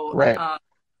so, right.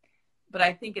 But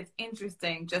I think it's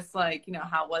interesting, just like,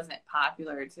 how it wasn't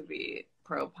popular to be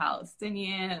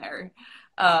pro-Palestinian or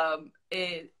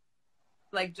it,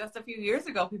 like just a few years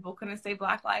ago, people couldn't say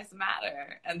Black Lives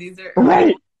Matter. And these are,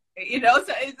 right. So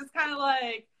it's just kind of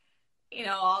like,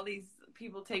 all these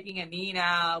people taking a knee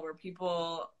now, where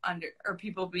people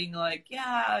being like,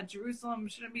 yeah, Jerusalem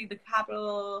shouldn't be the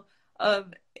capital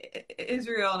of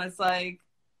Israel. And it's like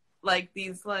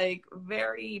these like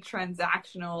very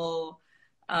transactional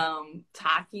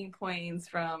talking points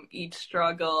from each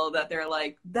struggle that they're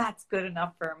like, that's good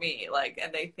enough for me. Like,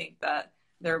 and they think that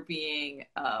they're being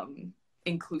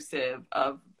inclusive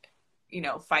of,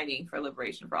 fighting for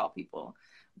liberation for all people.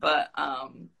 But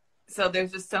so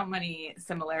there's just so many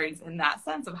similarities in that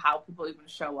sense of how people even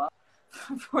show up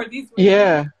for these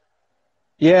movements.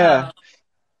 Yeah.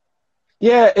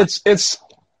 It's.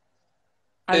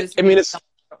 I mean, it's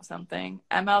something.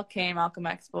 MLK, Malcolm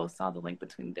X both saw the link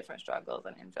between different struggles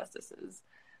and injustices.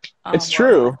 It's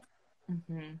true,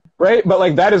 right? But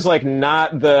like that is like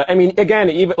not the. I mean, again,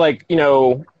 even like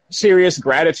serious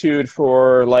gratitude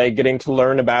for like getting to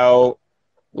learn about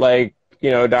like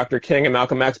Dr. King and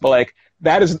Malcolm X, but like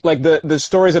that is like the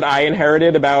stories that I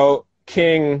inherited about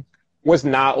King was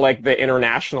not like the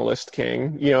internationalist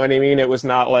King. You know what I mean? It was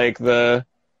not like the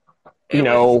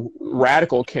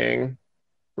radical King,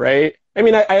 right? I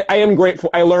mean, I am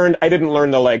grateful. I didn't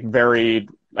learn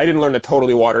the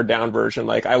totally watered down version.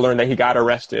 Like I learned that he got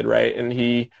arrested, right? And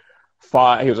he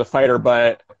was a fighter,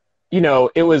 but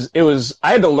it was,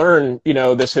 I had to learn,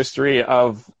 this history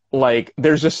of like,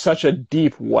 there's just such a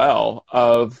deep well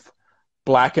of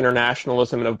Black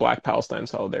internationalism and of Black Palestine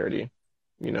solidarity,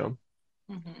 you know.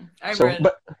 I So, read.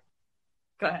 but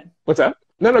Go ahead. what's that?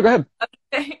 No, go ahead.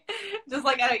 Just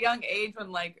like at a young age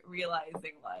when like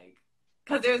realizing like,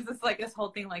 because there's this whole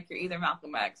thing like you're either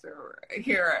Malcolm X or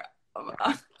you're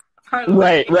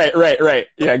Right.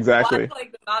 Yeah, exactly. watch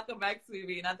like the Malcolm X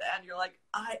movie, and at the end you're like,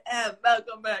 I am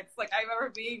Malcolm X. Like I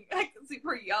remember being like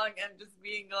super young and just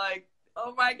being like,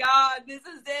 oh my God, this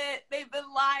is it. They've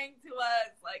been lying to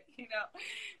us. Like, you know,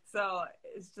 so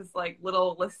it's just like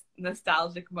little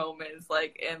nostalgic moments,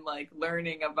 like in like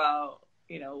learning about,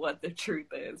 you know, what the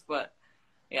truth is. But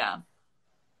yeah.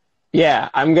 Yeah,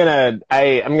 I'm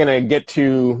gonna get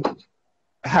to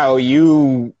how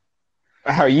you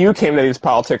came to these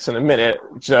politics in a minute.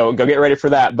 So go get ready for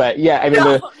that. But yeah, I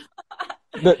mean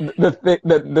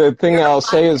the thing You're I'll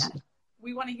say is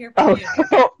we want to hear from you.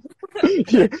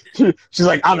 she's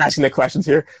like, I'm asking the questions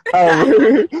here.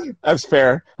 That's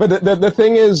fair. But the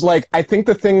thing is, like, I think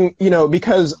the thing, you know,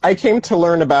 because I came to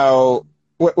learn about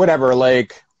whatever,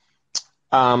 like,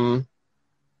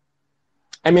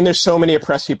 I mean, there's so many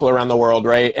oppressed people around the world,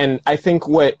 right? And I think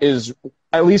what is,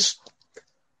 at least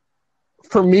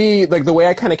for me, like the way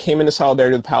I kind of came into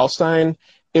solidarity with Palestine,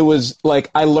 it was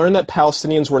like I learned that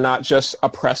Palestinians were not just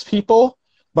oppressed people,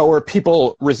 but were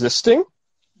people resisting.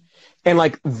 And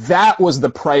like that was the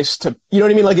price to, you know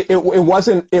what I mean? Like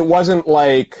it wasn't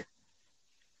like,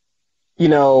 you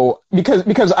know,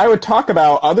 because I would talk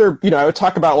about other, you know, I would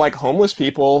talk about like homeless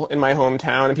people in my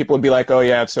hometown, and people would be like, oh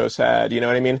yeah, it's so sad, you know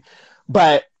what I mean?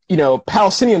 But, you know,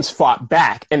 Palestinians fought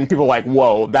back, and people were like,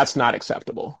 whoa, that's not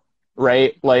acceptable,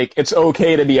 right? Like, it's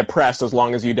okay to be oppressed as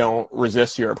long as you don't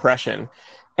resist your oppression.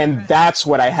 And that's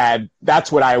what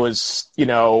I was, you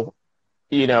know,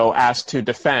 asked to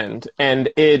defend. And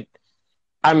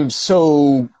I'm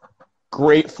so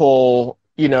grateful,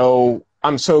 you know,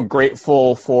 I'm so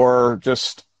grateful for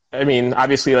just, I mean,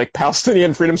 obviously, like,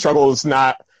 Palestinian freedom struggle is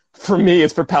not, for me,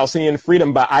 it's for Palestinian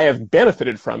freedom, but I have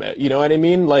benefited from it. You know what I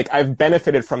mean? Like, I've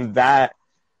benefited from that,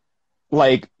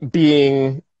 like,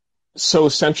 being so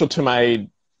central to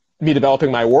me developing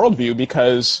my worldview,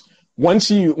 because once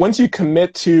you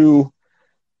commit to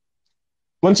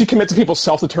people's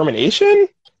self-determination,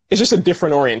 it's just a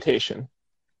different orientation.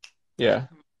 Yeah.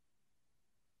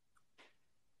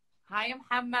 Hi,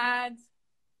 I'm Hamad.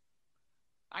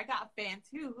 I got a fan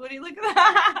too. Khury, look at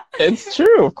that. It's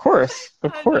true, of course.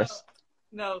 Of course.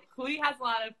 No, Khury has a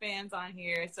lot of fans on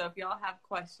here. So if y'all have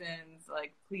questions,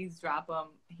 like, please drop them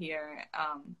here.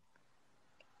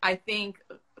 I think,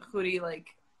 Khury, like,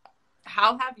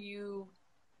 how have you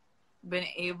been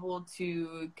able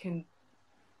to,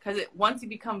 because once you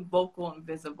become vocal and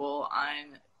visible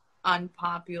on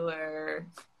unpopular,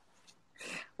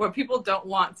 where people don't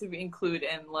want to be included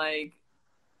in, like,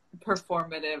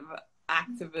 performative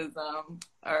activism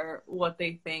or what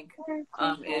they think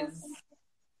is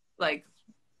like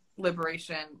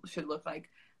liberation should look like.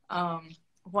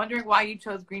 Wondering why you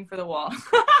chose green for the wall.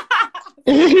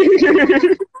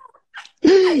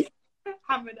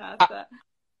 Hamad asked that.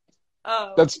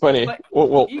 That's funny.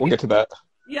 We'll get to that.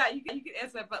 Yeah, you can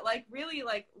answer that, but like really,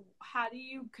 like, how do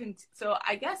you so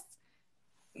I guess,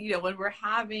 you know, when we're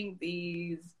having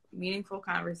these meaningful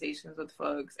conversations with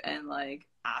folks and like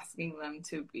asking them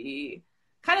to be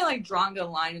kind of like drawing a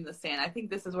line in the sand, I think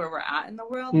this is where we're at in the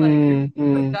world. Like, you're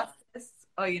for justice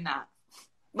or you're not.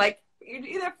 Like, you're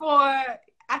either for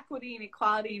equity and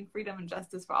equality and freedom and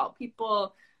justice for all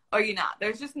people, or you're not.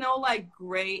 There's just no like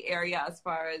gray area as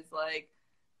far as like,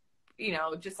 you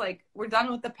know, just like we're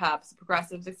done with the PEPs,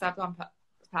 progressives except on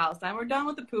Palestine. We're done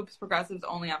with the poops, progressives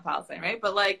only on Palestine, right?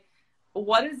 But like,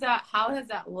 what is that? How has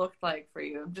that looked like for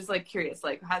you? I'm just like curious.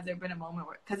 Like, has there been a moment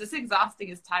where, because it's exhausting,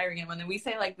 it's tiring, and when we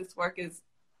say like this work is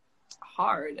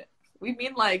hard, we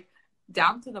mean like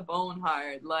down to the bone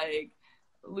hard, like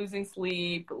losing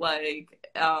sleep, like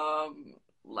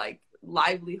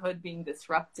livelihood being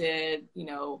disrupted, you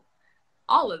know,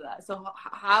 all of that. So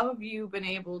how have you been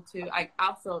able to? I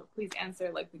also please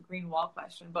answer like the green wall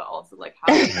question, but also like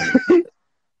how do you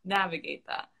navigate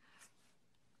that?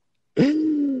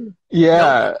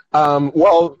 Yeah.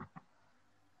 Well,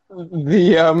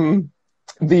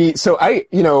 so I,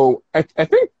 you know, I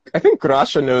think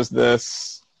Grasha knows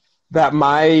this, that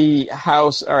my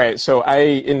house, all right, so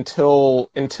until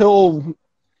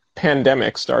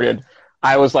pandemic started,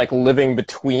 I was like living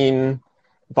between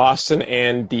Boston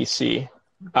and DC,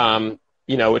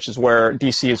 you know, which is where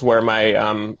DC is where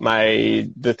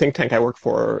the think tank I work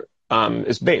for,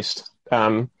 is based.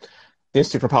 The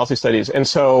Institute for Policy Studies. And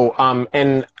so,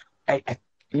 and I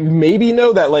maybe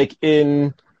know that like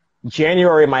in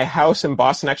January, my house in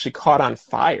Boston actually caught on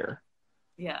fire.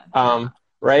 Yeah.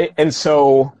 right? And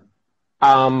so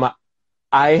um,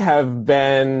 I've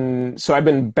been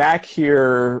back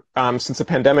here since the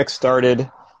pandemic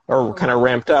started or Oh, kind of wow.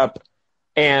 ramped up.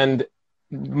 And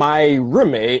my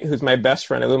roommate, who's my best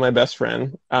friend, I live with my best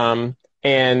friend,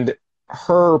 and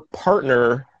her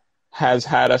partner has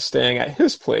had us staying at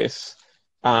his place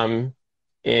um,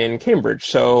 in Cambridge.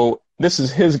 So this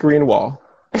is his green wall.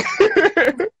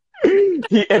 But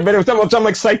which I'm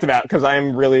like psyched about because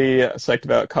I'm really psyched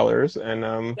about colors, and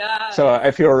so Yes.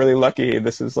 I feel really lucky.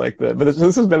 This is like but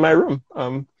this has been my room,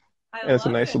 I and it's a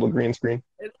love nice it. little green screen.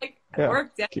 It like Yeah,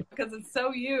 worked out because it's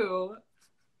so you.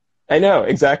 I know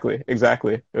exactly.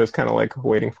 It was kind of like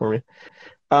waiting for me.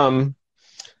 Um,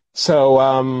 so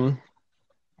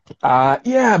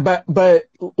yeah, but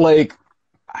like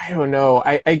I don't know.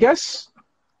 I guess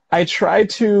I try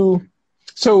to.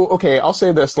 So okay, I'll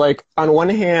say this. Like on one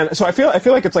hand, so I feel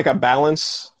like it's like a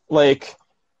balance. Like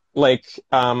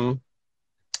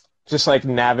just like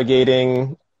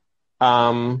navigating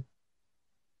um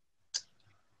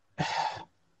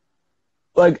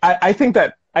like I think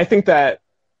that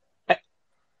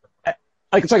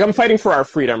like it's like I'm fighting for our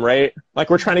freedom, right? Like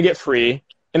we're trying to get free,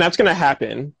 and that's gonna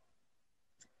happen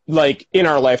like in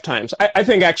our lifetimes. I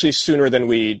think actually sooner than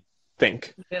we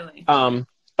think. Really. Um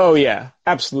oh yeah,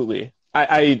 absolutely.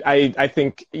 I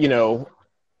think, you know,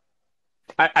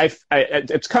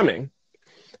 it's coming.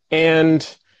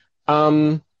 And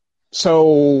um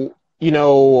so, you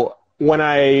know, when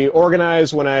I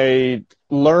organize, when I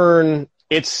learn,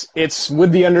 it's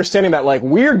with the understanding that like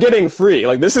we're getting free,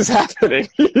 like this is happening.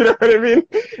 You know what I mean?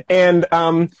 And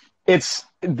it's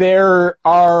there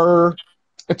are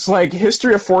it's like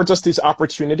history affords us these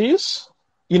opportunities,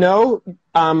 you know,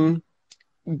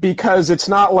 because it's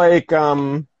not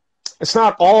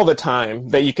all the time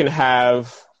that you can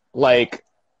have like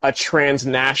a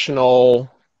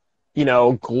transnational, you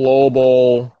know,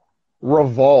 global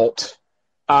revolt.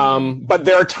 Mm. But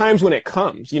there are times when it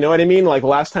comes, you know what I mean? Like the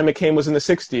last time it came was in the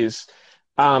 60s.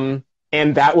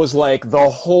 And that was like the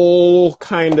whole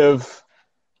kind of,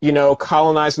 you know,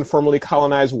 colonized and formerly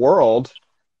colonized world,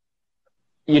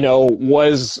 you know,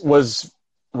 was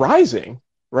rising,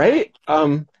 right?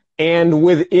 Right. And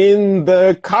within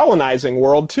the colonizing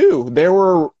world too, there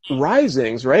were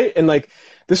risings, right? And like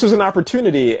this was an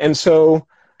opportunity. And so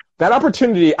that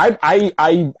opportunity,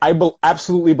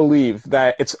 absolutely believe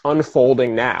that it's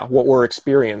unfolding now, what we're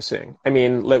experiencing. I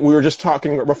mean, like we were just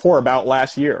talking before about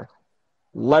last year,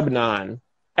 Lebanon,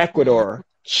 Mm. Ecuador,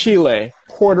 Chile,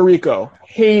 Puerto Rico,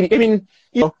 Haiti. I mean,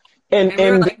 you know, And we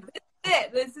were and like, this is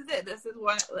it. This is it. This is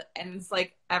what. And it's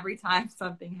like every time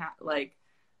something like,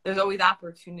 there's always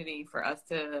opportunity for us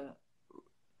to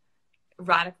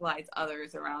radicalize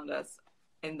others around us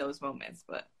in those moments.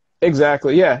 But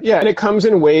exactly, yeah, yeah. And it comes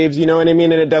in waves, you know what I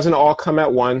mean? And it doesn't all come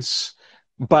at once.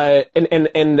 But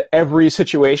and every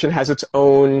situation has its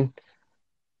own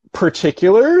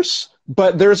particulars,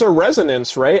 but there's a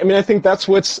resonance, right? I mean, I think that's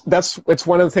it's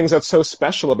one of the things that's so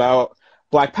special about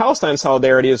Black Palestine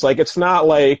solidarity is like it's not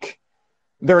like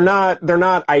they're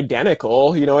not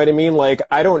identical, you know what I mean? Like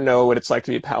I don't know what it's like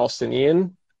to be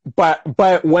Palestinian, but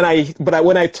when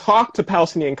I talk to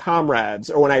Palestinian comrades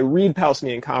or when I read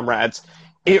Palestinian comrades,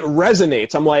 it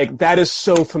resonates. I'm like that is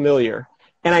so familiar.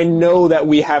 And I know that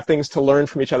we have things to learn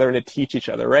from each other and to teach each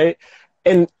other, right?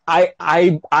 And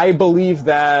I believe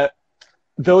that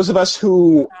those of us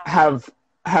who have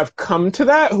come to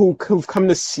that, who've come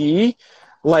to see,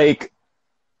 like,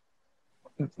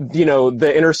 you know,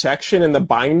 the intersection and the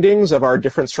bindings of our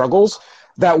different struggles,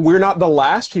 that we're not the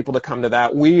last people to come to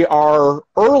that. We are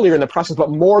earlier in the process, but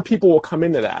more people will come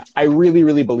into that. I really,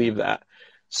 really believe that.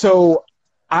 So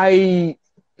I,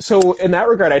 so in that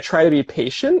regard, I try to be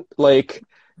patient, like,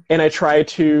 and I try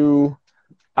to,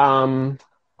 um,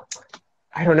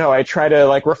 I don't know. I try to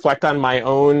like reflect on my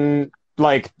own,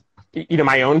 like, you know,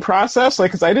 my own process.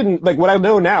 Like, cause I didn't like what I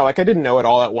know now, like I didn't know it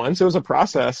all at once. It was a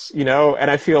process, you know, and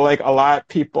I feel like a lot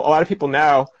of people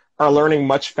now are learning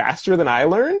much faster than I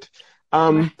learned.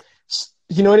 right. Um,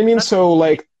 you know what I mean? That's So great.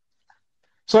 like,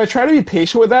 so I try to be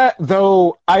patient with that,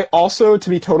 though I also, to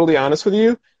be totally honest with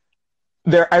you,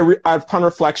 upon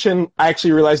reflection, I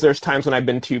actually realize there's times when I've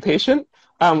been too patient.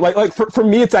 Like for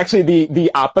me, it's actually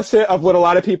the opposite of what a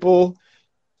lot of people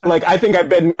like. I Okay. think I've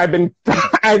been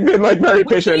like very Which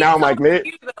patient, and now means I'm like, something to mate,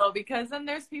 you though, because then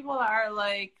there's people that are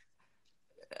like,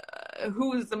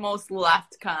 who's the most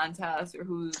left contest or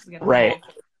who's gonna right, hold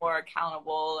more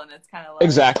accountable, and it's kind of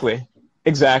like exactly,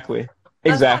 exactly,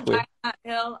 let's not exactly, die on that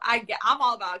hill. I'm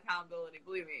all about accountability,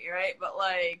 believe me, right? But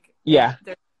like yeah,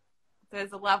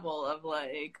 there's a level of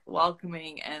like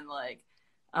welcoming and like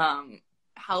um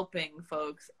helping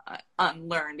folks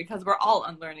unlearn, because we're all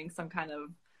unlearning some kind of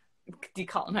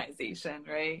decolonization,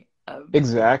 right?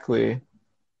 Exactly.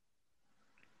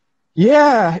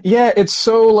 Yeah, it's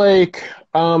so like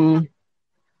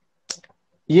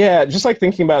yeah, just like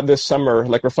thinking about this summer,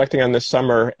 like reflecting on this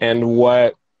summer and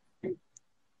what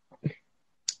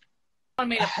I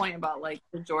made a point about like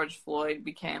the George Floyd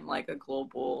became like a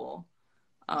global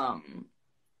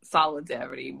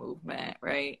solidarity movement,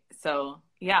 right? So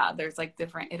yeah, there's like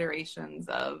different iterations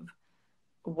of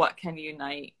what can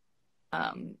unite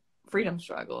freedom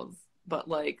struggles, but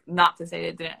like not to say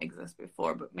it didn't exist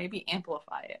before, but maybe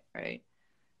amplify it, right?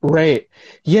 right.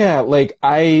 Yeah, like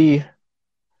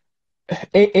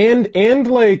and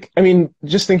like I mean,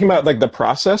 just thinking about like the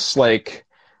process like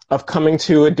of coming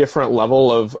to a different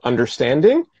level of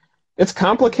understanding. It's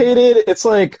complicated, it's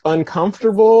like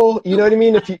uncomfortable, you know what I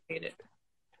mean? If you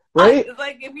right?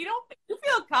 Like if you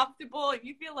feel comfortable, if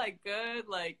you feel like good,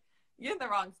 like you're in the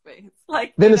wrong space.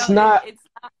 Like Then it's not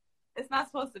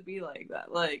supposed to be like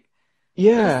that. Like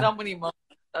there's so many moments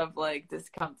of like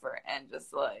discomfort and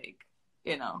just like,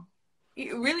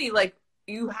 you really like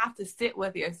you have to sit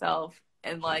with yourself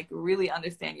and like really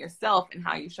understand yourself and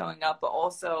how you're showing up, but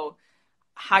also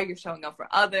how you're showing up for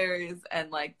others.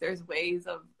 And like there's ways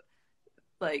of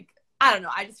like, I don't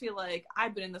know, I just feel like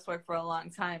I've been in this work for a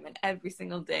long time, and every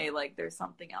single day like there's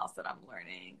something else that I'm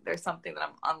learning, there's something that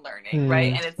I'm unlearning,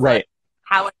 right? And it's like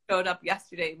how I showed up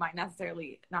yesterday might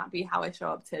necessarily not be how I show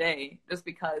up today, just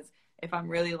because if I'm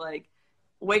really like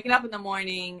waking up in the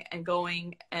morning and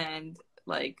going and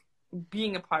like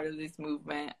being a part of this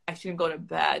movement, I shouldn't go to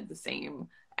bed the same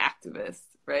activist,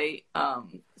 right?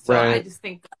 I just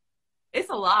think that it's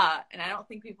a lot, and I don't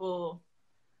think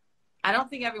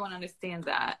everyone understands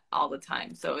that all the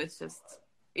time. So it's just,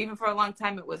 even for a long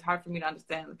time, it was hard for me to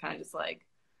understand. It's kind of just like,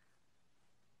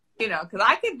 because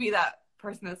I could be that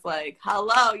person that's like,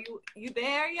 hello, you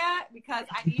there yet? Because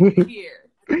I need you here.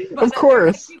 But of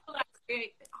course. People that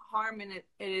create harm, and it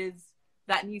is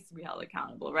that needs to be held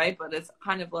accountable, right? But it's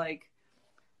kind of like,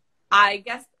 I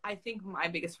think my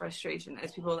biggest frustration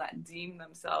is people that deem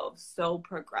themselves so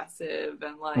progressive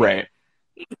and like,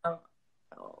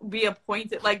 be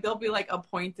appointed, like they'll be like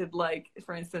appointed, like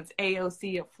for instance,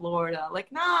 AOC of Florida.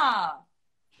 Like, nah,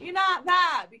 you're not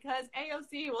that, because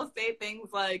AOC will say things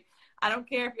like, I don't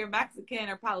care if you're Mexican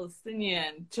or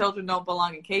Palestinian, children don't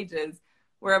belong in cages.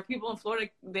 Where people in Florida,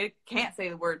 they can't say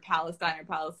the word Palestine or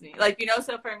Palestinian. Like,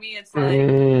 so for me, it's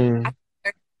like,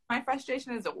 my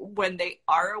frustration is when they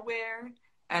are aware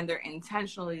and they're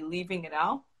intentionally leaving it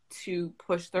out to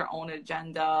push their own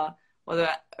agenda, whether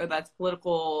that's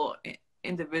political,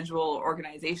 individual,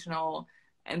 organizational,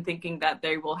 and thinking that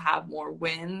they will have more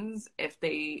wins if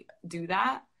they do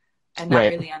that, and not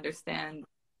really understand,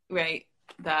 right,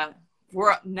 that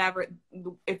we're never,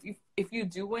 if you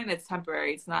do win, it's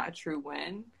temporary, it's not a true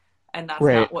win, and that's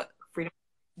not what freedom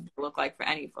look like for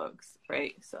any folks,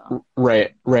 right? So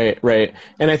right.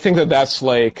 And I think that's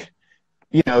like,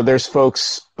 there's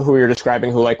folks who you're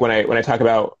describing who, like, when I talk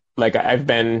about like I've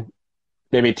been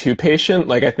maybe too patient,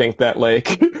 like I think that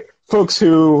like folks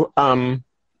who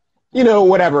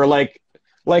whatever, like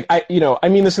I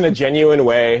mean this in a genuine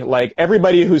way, like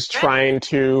everybody who's trying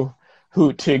to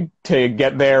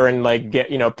get there and like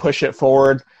get push it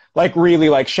forward, like really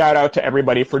like shout out to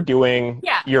everybody for doing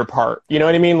your part, you know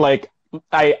what I mean? Like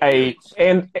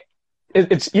and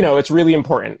it's it's really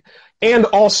important. And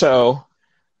also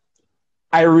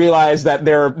I realize that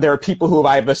there are people who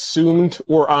I've assumed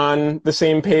were on the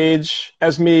same page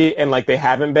as me, and like they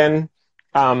haven't been,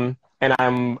 and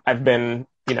I've been,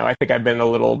 I think I've been a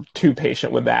little too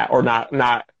patient with that, or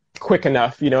not quick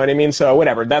enough, you know what I mean? So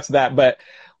whatever, that's that. But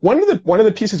one of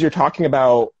the pieces you're talking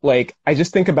about, like I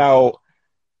just think about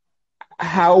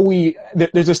how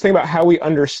there's this thing about how we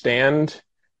understand,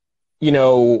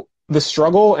 the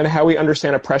struggle, and how we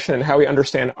understand oppression, and how we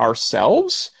understand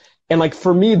ourselves. And like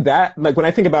for me, that, like when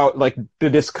I think about like the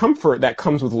discomfort that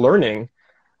comes with learning,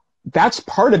 that's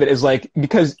part of it, is like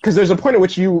because there's a point at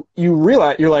which you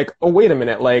realize, you're like, oh wait a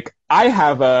minute, like I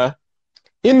have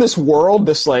in this world,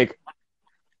 this like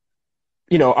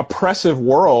oppressive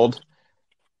world,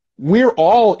 we're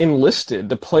all enlisted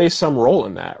to play some role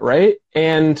in that, right?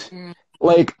 And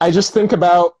like I just think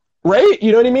about, right,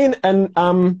 you know what I mean?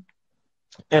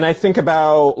 And I think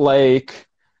about like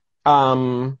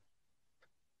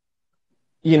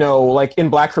like in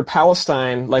Black for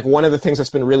Palestine, like one of the things that's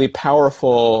been really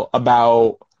powerful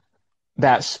about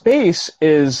that space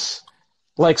is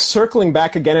like circling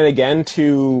back again and again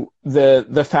to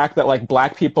the fact that like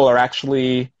Black people are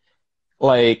actually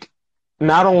like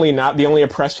not only not the only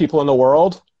oppressed people in the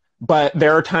world, but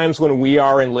there are times when we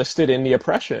are enlisted in the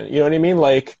oppression. You know what I mean?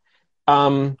 Like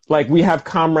we have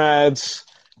comrades,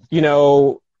 you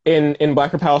know, in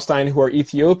Black Palestine who are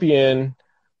Ethiopian,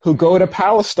 who go to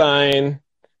Palestine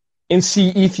and see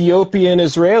Ethiopian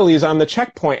Israelis on the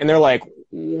checkpoint, and they're like,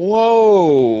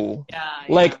 whoa. Yeah,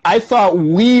 like, I thought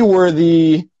we were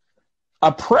the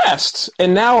oppressed,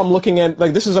 and now I'm looking at,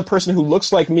 like, this is a person who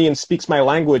looks like me and speaks my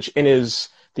language and is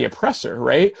the oppressor,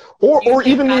 right? Or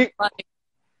even the... Like,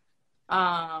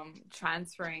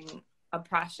 transferring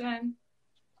oppression?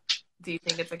 Do you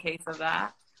think it's a case of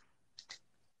that?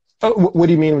 Oh, what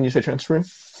do you mean when you say transferring?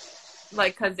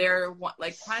 Like, because they're,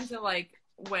 like, kind of like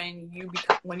when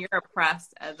you're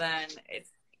oppressed and then it's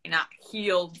not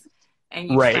healed and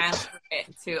you transfer it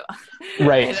to...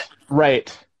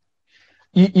 Right.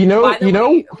 You know, By the way,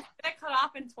 we get cut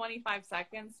off in 25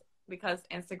 seconds because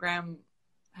Instagram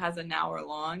has an hour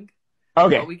long.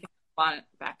 Okay. But we can spawn it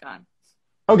back on.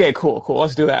 Okay, cool.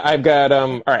 Let's do that. I've got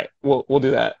all right, we'll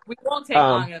do that. We won't take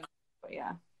long enough, but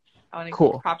yeah. I want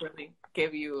to properly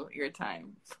give you your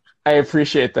time. I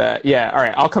appreciate that. Yeah, all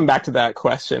right. I'll come back to that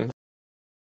question.